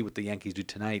 postseason. Let's see what the Yankees do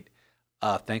tonight.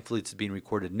 Thankfully, it's being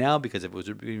recorded now, because if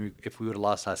we would have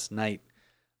lost last night,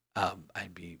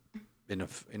 I'd be in a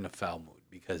foul mood,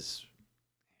 because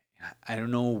I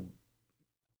don't know.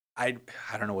 I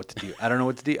don't know what to do. I don't know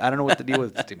what to do. I don't know what to deal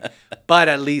with this team. But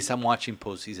at least I'm watching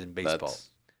postseason baseball.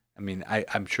 I mean,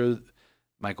 I'm sure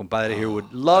my compadre here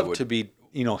would love to be,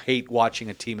 hate watching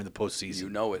a team in the postseason. You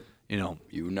know it.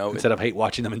 Instead of hate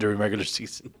watching them during regular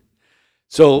season.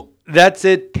 So that's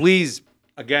it. Please,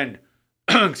 again,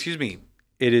 excuse me.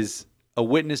 It is A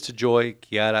Witness to Joy,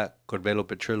 Chiara Corbello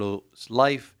Petrillo's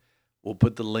life. We'll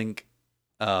put the link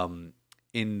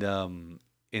in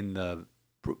the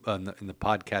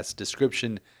podcast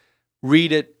description.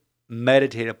 Read it,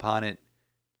 meditate upon it,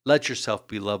 let yourself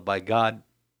be loved by God.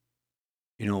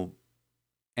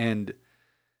 And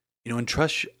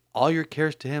entrust all your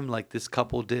cares to Him, like this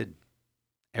couple did.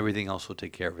 Everything else will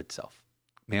take care of itself.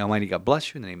 May Almighty God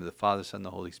bless you in the name of the Father, Son, and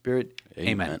the Holy Spirit.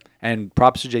 Amen. And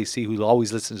props to JC, who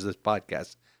always listens to this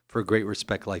podcast, for a great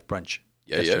Respect Life brunch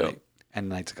yesterday and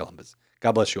Knights of Columbus.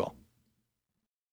 God bless you all.